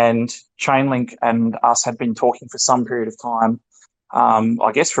 And Chainlink and us had been talking for some period of time,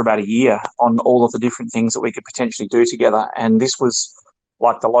 I guess for about a year, on all of the different things that we could potentially do together. And this was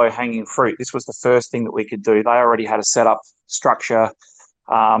like the low-hanging fruit. This was the first thing that we could do. They already had a setup structure,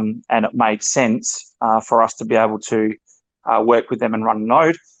 and it made sense for us to be able to work with them and run a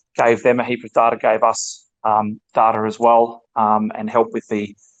node. Gave them a heap of data, gave us data as well, and help with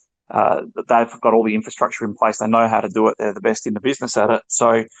they've got all the infrastructure in place. They know how to do it. They're the best in the business at it.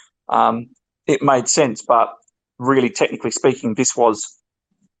 So it made sense. But really, technically speaking, this was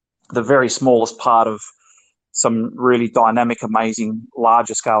the very smallest part of some really dynamic, amazing,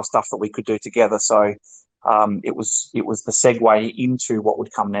 larger scale stuff that we could do together. So it was the segue into what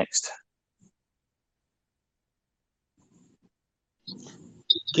would come next.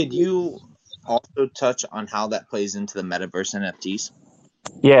 Could you also touch on how that plays into the metaverse NFTs?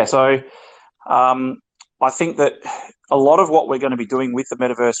 Yeah, so I think that a lot of what we're going to be doing with the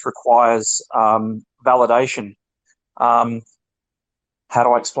metaverse requires validation. How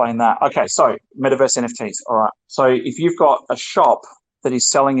do I explain that? Okay, so metaverse NFTs. All right. So if you've got a shop that is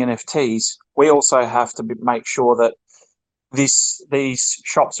selling NFTs, we also have to make sure that these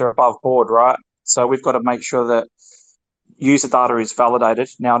shops are above board, right? So we've got to make sure that user data is validated.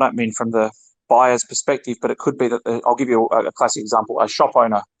 Now, I don't mean from the buyer's perspective, but it could be that I'll give you a classic example, a shop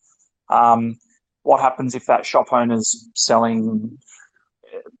owner. What happens if that shop owner's selling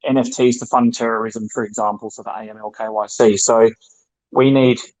NFTs to fund terrorism, for example, so the AML KYC. So we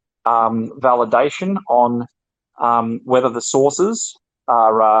need validation on whether the sources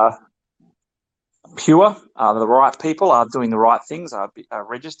are pure, the right people are doing the right things, are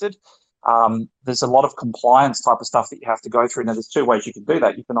registered. There's a lot of compliance type of stuff that you have to go through. Now, there's two ways you can do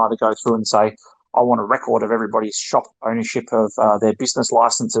that. You can either go through and say, I want a record of everybody's shop ownership of their business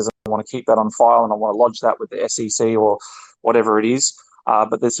licenses. I want to keep that on file and I want to lodge that with the SEC or whatever it is.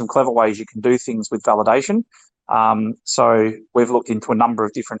 But there's some clever ways you can do things with validation. So we've looked into a number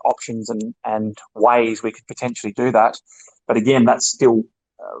of different options and ways we could potentially do that. But again, that's still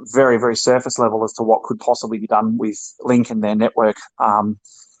very, very surface level as to what could possibly be done with Link and their network.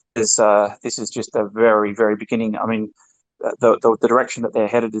 This is just a very, very beginning. I mean, the direction that they're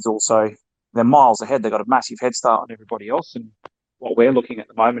headed is also, they're miles ahead. They've got a massive head start on everybody else. And what we're looking at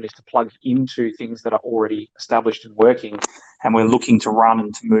the moment is to plug into things that are already established and working. And we're looking to run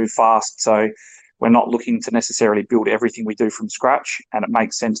and to move fast. So we're not looking to necessarily build everything we do from scratch. And it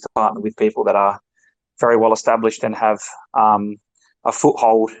makes sense to partner with people that are very well established and have a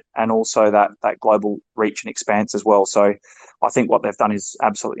foothold and also that global reach and expanse as well. So I think what they've done is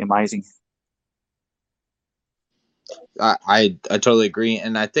absolutely amazing. I totally agree,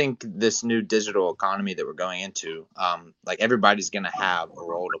 and I think this new digital economy that we're going into, like everybody's going to have a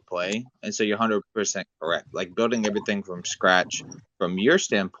role to play, and so you're 100% correct. Like building everything from scratch, from your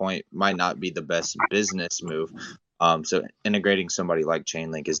standpoint, might not be the best business move. So integrating somebody like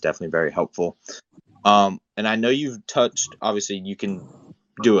Chainlink is definitely very helpful. And I know you've touched. Obviously, you can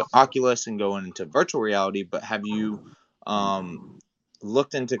do an Oculus and go into virtual reality, but have you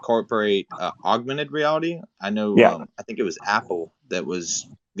looked into incorporate augmented reality? I know, Yeah. I think it was Apple that was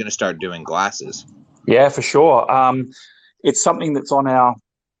going to start doing glasses. Yeah, for sure. It's something that's on our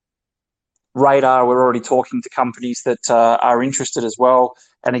radar. We're already talking to companies that are interested as well.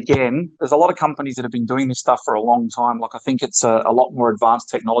 And again, there's a lot of companies that have been doing this stuff for a long time. Like I think it's a lot more advanced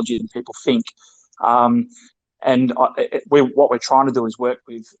technology than people think. What we're trying to do is work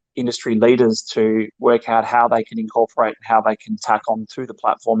with industry leaders to work out how they can incorporate and how they can tack on to the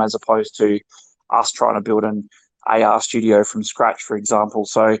platform, as opposed to us trying to build an AR studio from scratch, for example.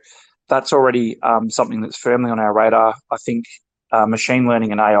 So that's already something that's firmly on our radar. I think machine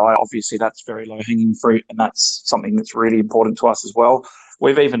learning and AI, obviously that's very low-hanging fruit, and that's something that's really important to us as well.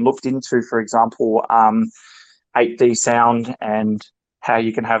 We've even looked into, for example, 8D sound and how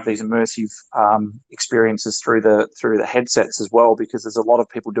you can have these immersive experiences through the headsets as well, because there's a lot of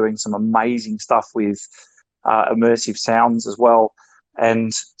people doing some amazing stuff with immersive sounds as well.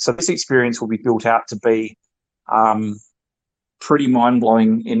 And so this experience will be built out to be pretty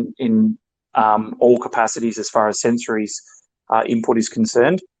mind-blowing in all capacities as far as sensories input is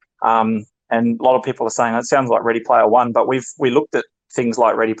concerned. And a lot of people are saying that sounds like Ready Player One, but we looked at things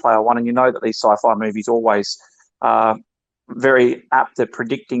like Ready Player One, and you know that these sci-fi movies always very apt at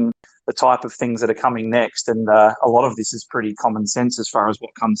predicting the type of things that are coming next. And a lot of this is pretty common sense as far as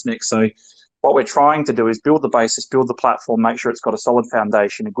what comes next. So what we're trying to do is build the basis, build the platform, make sure it's got a solid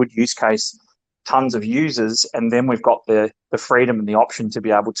foundation, a good use case, tons of users, and then we've got the freedom and the option to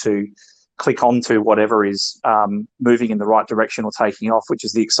be able to click onto whatever is moving in the right direction or taking off, which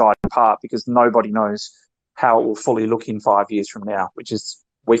is the exciting part, because nobody knows how it will fully look in 5 years from now,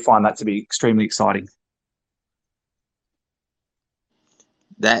 we find that to be extremely exciting.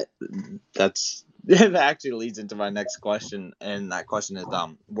 That actually leads into my next question, and that question is,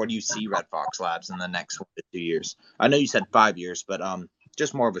 where do you see RedFox Labs in the next 1 to 2 years? I know you said 5 years, but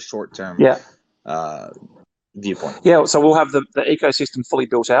just more of a short-term viewpoint. Yeah, so we'll have the ecosystem fully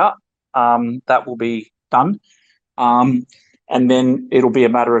built out. That will be done. And then it'll be a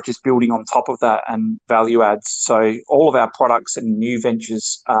matter of just building on top of that and value adds. So all of our products and new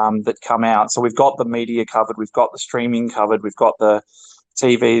ventures that come out. So we've got the media covered, we've got the streaming covered, we've got the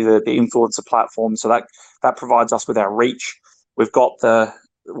TV, the influencer platform. So that provides us with our reach. We'll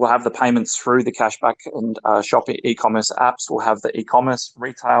have the payments through the cashback and shop e-commerce apps. We'll have the e-commerce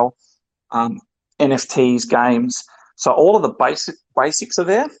retail, NFTs, games. So all of the basics are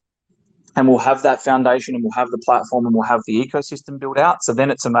there. And we'll have that foundation, and we'll have the platform, and we'll have the ecosystem built out. So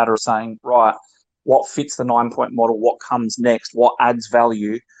then it's a matter of saying, right, what fits the 9-point model, what comes next, what adds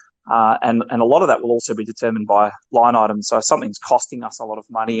value. And a lot of that will also be determined by line items. So if something's costing us a lot of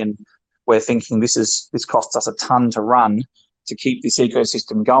money and we're thinking this costs us a ton to run to keep this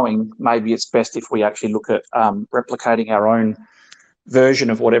ecosystem going, maybe it's best if we actually look at replicating our own version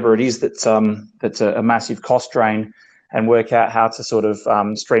of whatever it is that's a massive cost drain, and work out how to sort of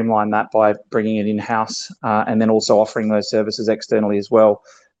streamline that by bringing it in-house and then also offering those services externally as well.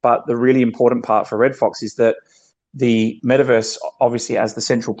 But the really important part for RedFox is that the metaverse, obviously, as the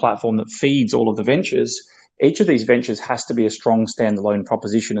central platform that feeds all of the ventures, each of these ventures has to be a strong standalone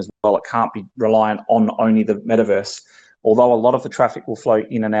proposition as well. It can't be reliant on only the metaverse. Although a lot of the traffic will flow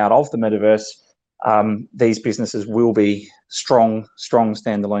in and out of the metaverse, these businesses will be strong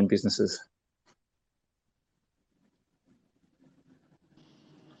standalone businesses.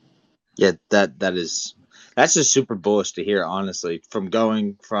 Yeah, that's just super bullish to hear, honestly. From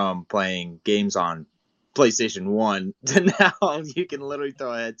going from playing games on PlayStation 1 to now you can literally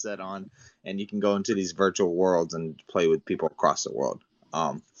throw a headset on and you can go into these virtual worlds and play with people across the world.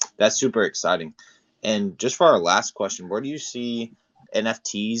 That's super exciting. And just for our last question, where do you see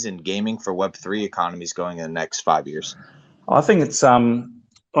NFTs and gaming for Web3 economies going in the next 5 years? I think it's I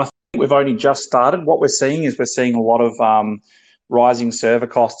think we've only just started. What we're seeing is a lot of rising server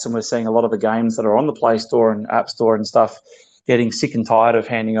costs, and we're seeing a lot of the games that are on the Play Store and App Store and stuff getting sick and tired of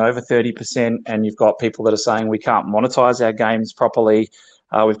handing over 30%. And you've got people that are saying we can't monetize our games properly.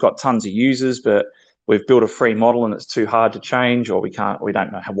 We've got tons of users, but we've built a free model and it's too hard to change, or we don't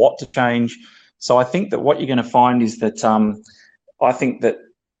know what to change. So I think that what you're going to find is that I think that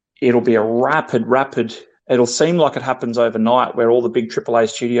it'll be a rapid. It'll seem like it happens overnight, where all the big AAA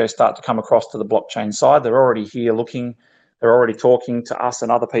studios start to come across to the blockchain side. They're already here looking. They're already talking to us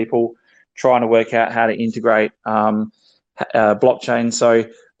and other people, trying to work out how to integrate blockchain. So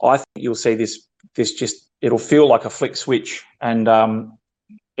I think you'll see this just, it'll feel like a flick switch, and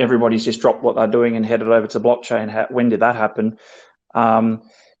everybody's just dropped what they're doing and headed over to blockchain. When did that happen?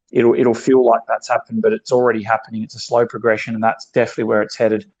 It'll feel like that's happened, but it's already happening. It's a slow progression, and that's definitely where it's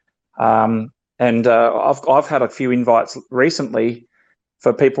headed. And I've had a few invites recently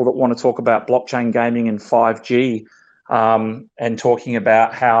for people that want to talk about blockchain gaming and 5G, and talking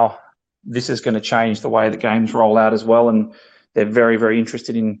about how this is going to change the way the games roll out as well. And they're very, very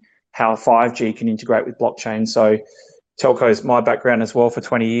interested in how 5G can integrate with blockchain. So telco is my background as well for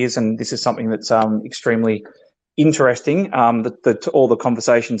 20 years, and this is something that's extremely interesting. All the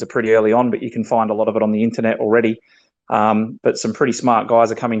conversations are pretty early on, but you can find a lot of it on the internet already. But some pretty smart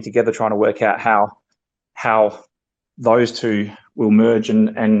guys are coming together trying to work out how those two will merge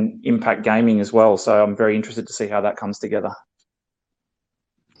and impact gaming as well. So I'm very interested to see how that comes together.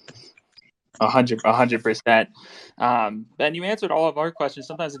 100%. Ben, you answered all of our questions.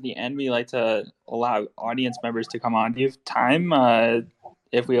 Sometimes at the end, we like to allow audience members to come on. Do you have time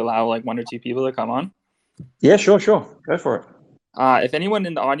if we allow like one or two people to come on? Yeah, sure. Go for it. If anyone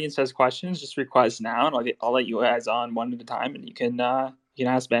in the audience has questions, just request now, and I'll let you guys on one at a time, and you can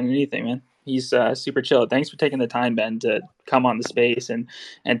ask Ben anything, man. He's super chill. Thanks for taking the time, Ben, to come on the space and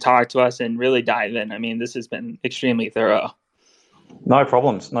talk to us and really dive in. I mean, this has been extremely thorough. No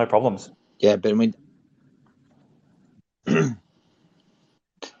problems. Yeah, Ben, and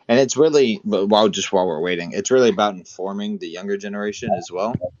it's really, while we're waiting, it's really about informing the younger generation as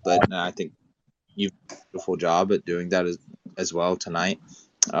well. But I think you've done a beautiful job at doing that as well tonight.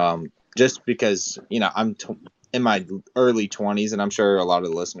 Just because, I'm in my early 20s, and I'm sure a lot of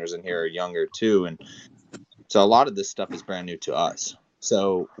the listeners in here are younger too. And so a lot of this stuff is brand new to us.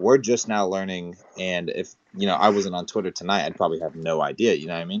 So we're just now learning. And if, I wasn't on Twitter tonight, I'd probably have no idea, you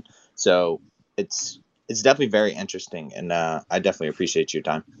know what I mean? So it's definitely very interesting. And I definitely appreciate your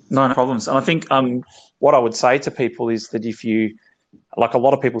time. No problems. And I think what I would say to people is that if you, like a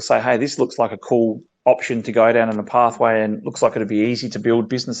lot of people say, hey, this looks like a cool option to go down in a pathway and looks like it'd be easy to build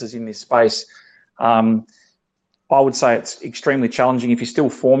businesses in this space. I would say it's extremely challenging if you're still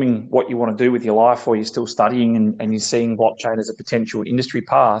forming what you want to do with your life, or you're still studying and you're seeing blockchain as a potential industry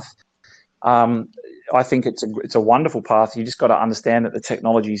path. I think it's a wonderful path. You just got to understand that the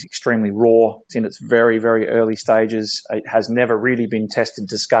technology is extremely raw. It's in its very, very early stages. It has never really been tested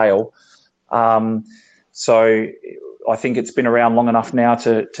to scale. So I think it's been around long enough now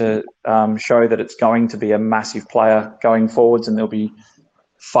to show that it's going to be a massive player going forwards, and there'll be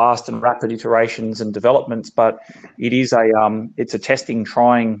fast and rapid iterations and developments. But it is it's a testing,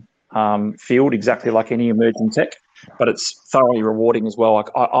 trying field, exactly like any emerging tech. But it's thoroughly rewarding as well.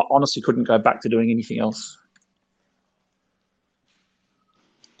 I honestly couldn't go back to doing anything else.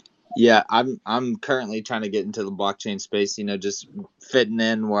 Yeah, I'm currently trying to get into the blockchain space, just fitting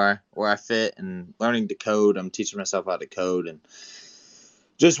in where I fit and learning to code. I'm teaching myself how to code and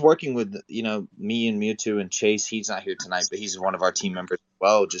just working with, me and Mewtwo and Chase. He's not here tonight, but he's one of our team members as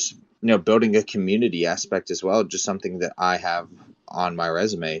well. Just, building a community aspect as well. Just something that I have on my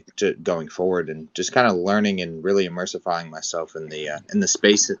resume going forward, and just kind of learning and really immersifying myself in the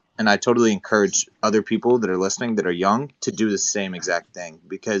space. And I totally encourage other people that are listening that are young to do the same exact thing,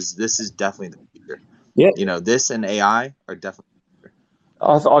 because this is definitely the future. Yeah. This and AI are definitely the future.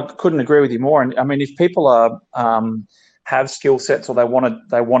 I couldn't agree with you more. And I mean, if people are have skill sets or they want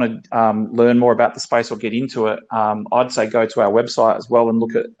to learn more about the space or get into it, I'd say go to our website as well and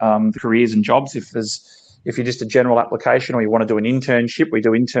look at the careers and jobs. If you're just a general application or you want to do an internship, we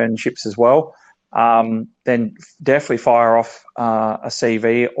do internships as well. Then definitely fire off a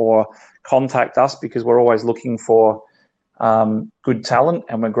CV or contact us, because we're always looking for good talent,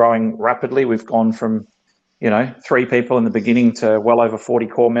 and we're growing rapidly. We've gone from 3 people in the beginning to well over 40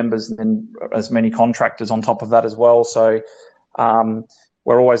 core members, and then as many contractors on top of that as well. So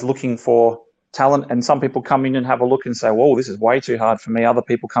we're always looking for talent, and some people come in and have a look and say, whoa, this is way too hard for me. Other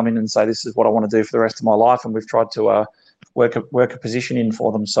people come in and say, this is what I want to do for the rest of my life, and we've tried to work a position in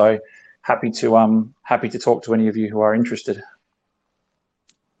for them. So happy to talk to any of you who are interested.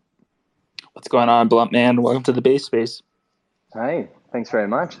 What's going on, Blunt Man? Welcome to the Base Space. Hey, thanks very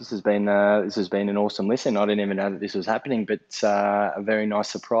much. This has been an awesome listen. I didn't even know that this was happening, but a very nice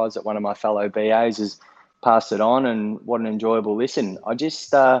surprise that one of my fellow BAs has passed it on, and what an enjoyable listen. I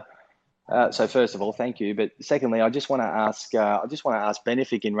just so first of all, thank you. But secondly, I just want to ask Ben if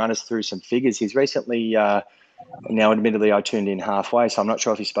he can run us through some figures. He's recently now, admittedly, I tuned in halfway, so I'm not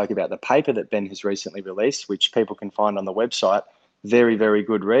sure if he spoke about the paper that Ben has recently released, which people can find on the website. Very, very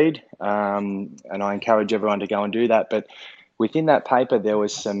good read, and I encourage everyone to go and do that. But within that paper, there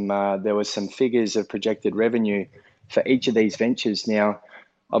was some figures of projected revenue for each of these ventures. Now,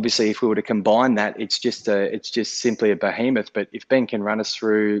 obviously, if we were to combine that, it's just simply a behemoth. But if Ben can run us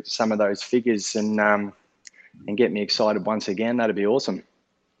through some of those figures and get me excited once again, that'd be awesome.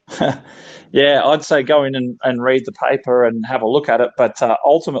 Yeah, I'd say go in and read the paper and have a look at it. But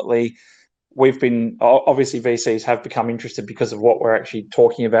ultimately, obviously VCs have become interested because of what we're actually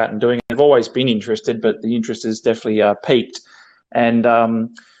talking about and doing. They've always been interested, but the interest has definitely peaked. And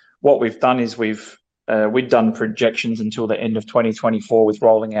what we've done is we've done projections until the end of 2024 with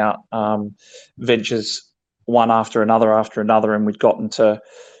rolling out ventures one after another, and we've gotten to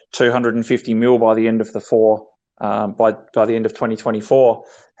 250 mil by the end of by the end of 2024.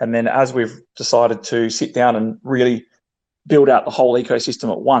 And then as we've decided to sit down and really build out the whole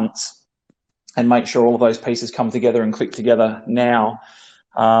ecosystem at once, and make sure all of those pieces come together and click together now,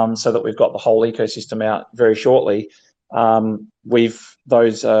 so that we've got the whole ecosystem out very shortly.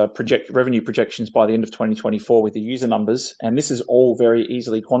 Those revenue projections by the end of 2024 with the user numbers, and this is all very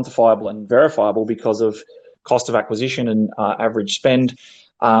easily quantifiable and verifiable because of cost of acquisition and average spend.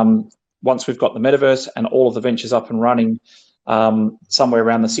 Once we've got the metaverse and all of the ventures up and running, somewhere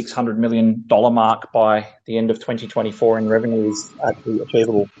around the $600 million mark by the end of 2024 in revenue is actually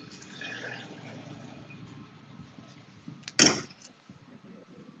achievable.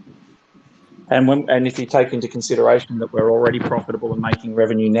 And if you take into consideration that we're already profitable and making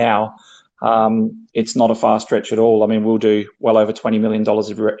revenue now, it's not a far stretch at all. I mean, we'll do well over $20 million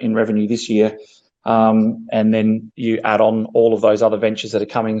in revenue this year. And then you add on all of those other ventures that are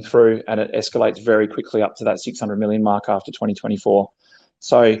coming through, and it escalates very quickly up to that 600 million mark after 2024.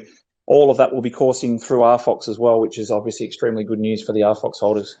 So all of that will be coursing through RFox as well, which is obviously extremely good news for the RFox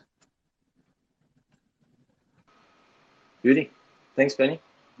holders. Beauty. Thanks, Benny.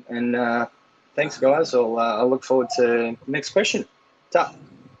 And thanks, guys. I'll look forward to the next question. Ta.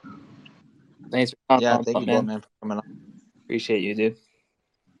 Thanks. Yeah, thank you, man, for coming on. Appreciate you, dude.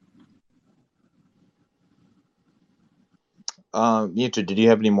 Mewtwo, did you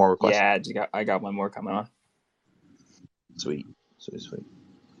have any more requests? Yeah, I got one more coming on. Sweet.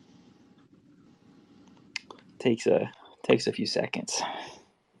 Takes a few seconds.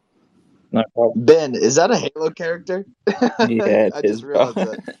 No problem. Ben, is that a Halo character? Yeah, I just realized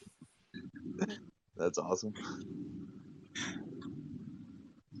that. That's awesome.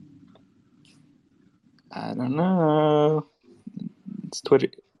 I don't know. It's Twitter.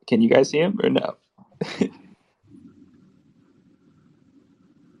 Can you guys see him or no?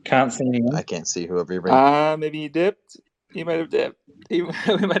 Can't see anyone. I can't see whoever you're bringing. Maybe he dipped. He might have dipped. We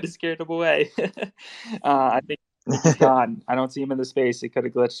might have scared him away. I think he's gone. I don't see him in the space. It could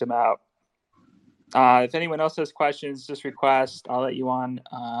have glitched him out. If anyone else has questions, just request. I'll let you on.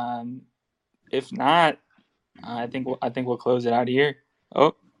 If not, I think we'll close it out here.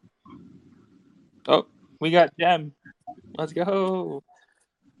 Oh, we got Jem. Let's go.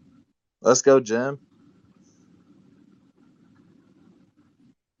 Let's go, Jem.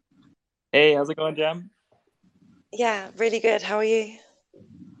 Hey, how's it going, Jem? Yeah, really good. How are you?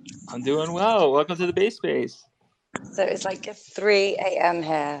 I'm doing well. Welcome to the Base Space. So it's like 3 a.m.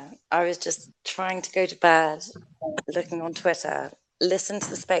 here. I was just trying to go to bed, looking on Twitter, listened to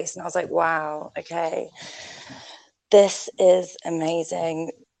the space, and I was like, wow, okay, this is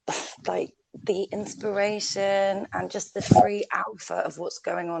amazing. Like, the inspiration and just the free alpha of what's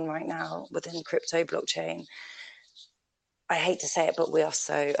going on right now within crypto blockchain. I hate to say it, but we are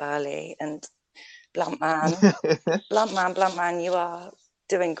so early. And blunt man, you are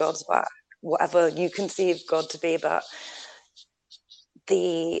doing God's work, whatever you conceive God to be. But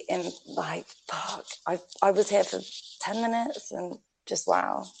I was here for 10 minutes and just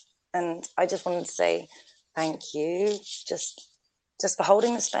wow. And I just wanted to say thank you, just for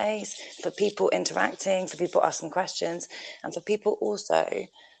holding the space, for people interacting, for people asking questions, and for people also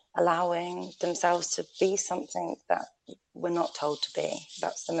allowing themselves to be something that we're not told to be.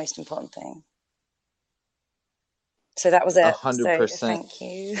 That's the most important thing. So that was it. 100%. So thank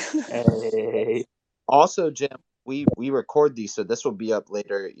you. Hey. Also, Jim, we record these, so this will be up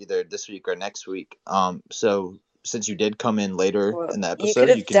later, either this week or next week. So since you did come in later Well, in the episode, you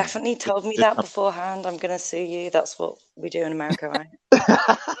could have definitely told me that beforehand. I'm going to sue you. That's what we do in America, right?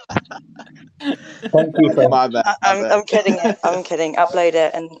 Thank you for My bad. I'm kidding. I'm kidding. Upload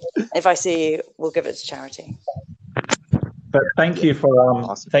it, and if I see you, we'll give it to charity. But thank you for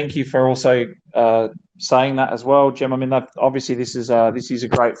Awesome. thank you for also saying that as well, Jim. I mean, obviously this is a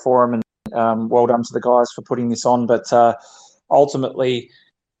great forum, and well done to the guys for putting this on. But ultimately,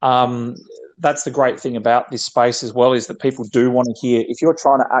 that's the great thing about this space as well, is that people do want to hear. If you're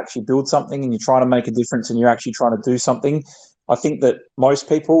trying to actually build something and you're trying to make a difference and you're actually trying to do something, I think that most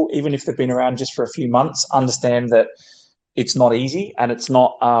people, even if they've been around just for a few months, understand that it's not easy, and it's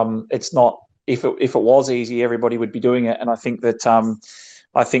not. If it was easy, everybody would be doing it. And I think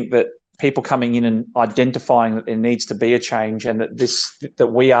that people coming in and identifying that there needs to be a change, and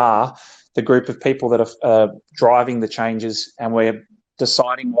that we are the group of people that are driving the changes, and we're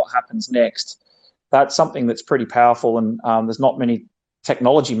deciding what happens next. That's something that's pretty powerful, and there's not many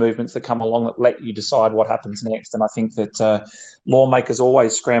technology movements that come along that let you decide what happens next. And I think that lawmakers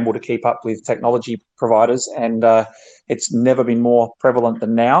always scramble to keep up with technology providers, and it's never been more prevalent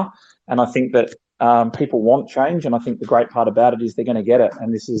than now. And I think that people want change, and I think the great part about it is they're going to get it.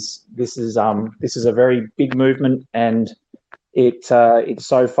 And this is a very big movement, and it's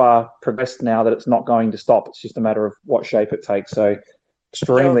so far progressed now that it's not going to stop. It's just a matter of what shape it takes. So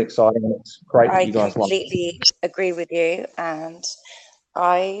extremely exciting, and it's great that you guys want. I completely agree with you, and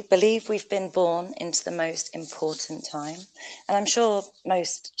I believe we've been born into the most important time, and I'm sure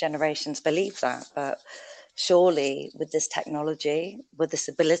most generations believe that, but surely with this technology, with this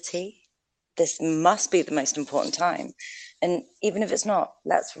ability, this must be the most important time. And even if it's not,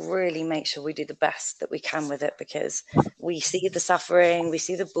 let's really make sure we do the best that we can with it, because we see the suffering, we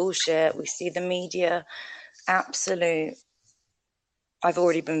see the bullshit, we see the media, absolute. I've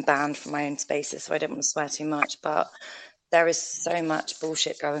already been banned from my own spaces, so I don't want to swear too much, but there is so much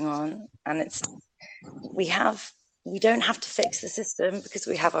bullshit going on, and we don't have to fix the system because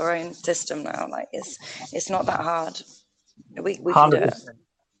we have our own system now. Like it's not that hard. We can do it.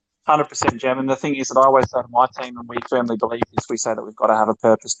 100%, Jem. And the thing is that I always say to my team, and we firmly believe this, we say that we've got to have a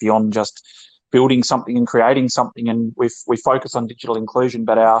purpose beyond just building something and creating something. And we focus on digital inclusion,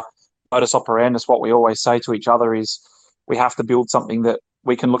 but our modus operandi, what we always say to each other, is we have to build something that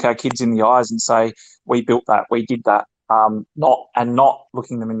we can look our kids in the eyes and say, we built that, we did that. Not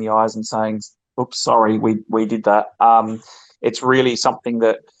looking them in the eyes and saying, oops, sorry, we did that. It's really something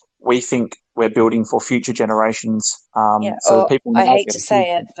that we think we're building for future generations. So people. I hate to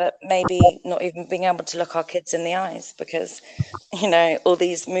say it, but maybe not even being able to look our kids in the eyes, because all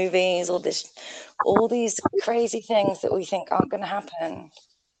these movies, all these crazy things that we think aren't going to happen.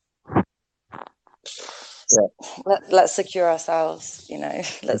 Yeah. Let's secure ourselves.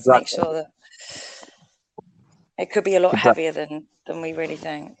 Let's make sure that it could be a lot heavier than we really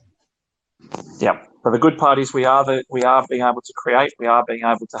think. Yeah. But the good part is we are being able to create. We are being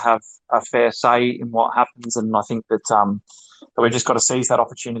able to have a fair say in what happens, and I think that we've just got to seize that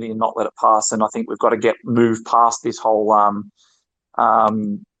opportunity and not let it pass. And I think we've got to move past this whole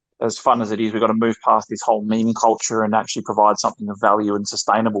as fun as it is, we've got to move past this whole meme culture and actually provide something of value and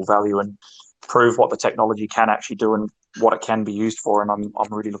sustainable value, and prove what the technology can actually do and what it can be used for. And I'm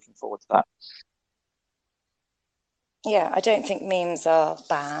really looking forward to that. Yeah, I don't think memes are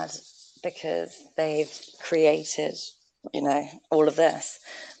bad because they've created, all of this.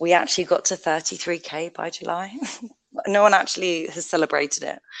 We actually got to 33K by July. No one actually has celebrated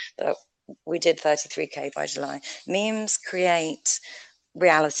it, but we did 33K by July. Memes create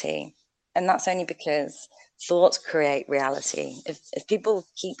reality, and that's only because thoughts create reality. If people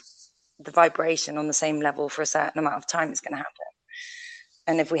keep the vibration on the same level for a certain amount of time, it's going to happen.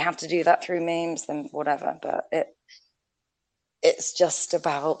 And if we have to do that through memes, then whatever. But it's just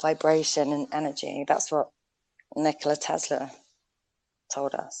about vibration and energy. That's what Nikola Tesla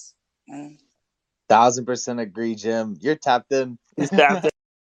told us. And 1000% agree, Jim. You're tapped in. He's tapped in,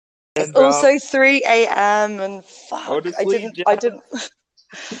 it's bro. also 3 a.m. and Go to fuck, sleep, I Jim. didn't.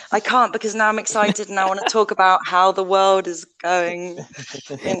 I can't because now I'm excited and I want to talk about how the world is going,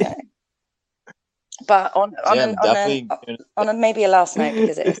 you know. But on maybe a last note,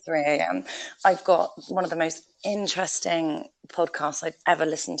 because it is 3 a.m., I've got one of the most interesting podcasts I've ever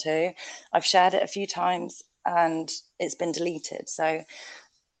listened to. I've shared it a few times and it's been deleted. So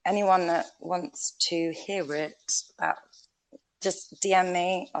anyone that wants to hear it, just DM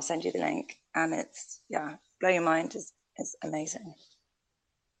me. I'll send you the link. And it's, blow your mind. It's amazing.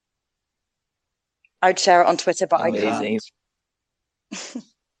 I'd share it on Twitter, but Amazing. I can't.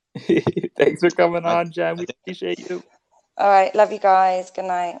 Thanks for coming on, Jen. We appreciate you. All right. Love you guys. Good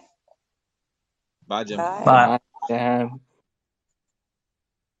night. Bye, Jim. Bye. Damn.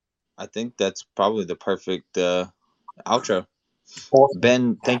 I think that's probably the perfect outro. Awesome.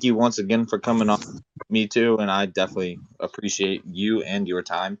 Ben, thank you once again for coming on. Me too, and I definitely appreciate you and your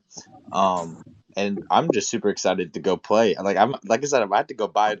time. And I'm just super excited to go play. Like I said, I had to go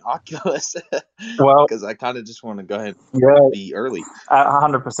buy an Oculus. Well, because I kind of just want to go ahead yeah, and be early.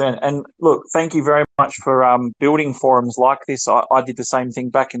 100%. And look, thank you very much for building forums like this. I did the same thing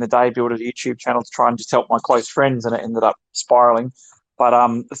back in the day, built a YouTube channel to try and just help my close friends, and it ended up spiraling. But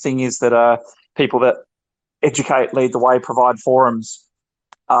the thing is that people that educate, lead the way, provide forums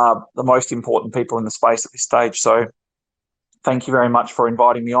are the most important people in the space at this stage. So thank you very much for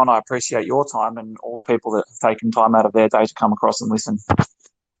inviting me on. I appreciate your time and all the people that have taken time out of their day to come across and listen.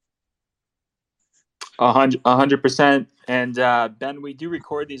 100%. And Ben, we do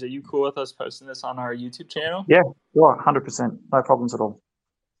record these. Are you cool with us posting this on our YouTube channel? Yeah, sure, 100%. No problems at all.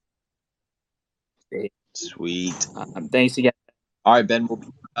 Sweet. Thanks again. All right, Ben, we'll be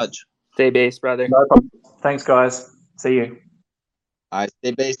in touch. Stay based, brother. No problem. Thanks, guys. See you. All right,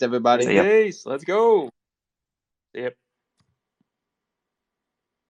 stay based, everybody. Stay based. Let's go. Yep.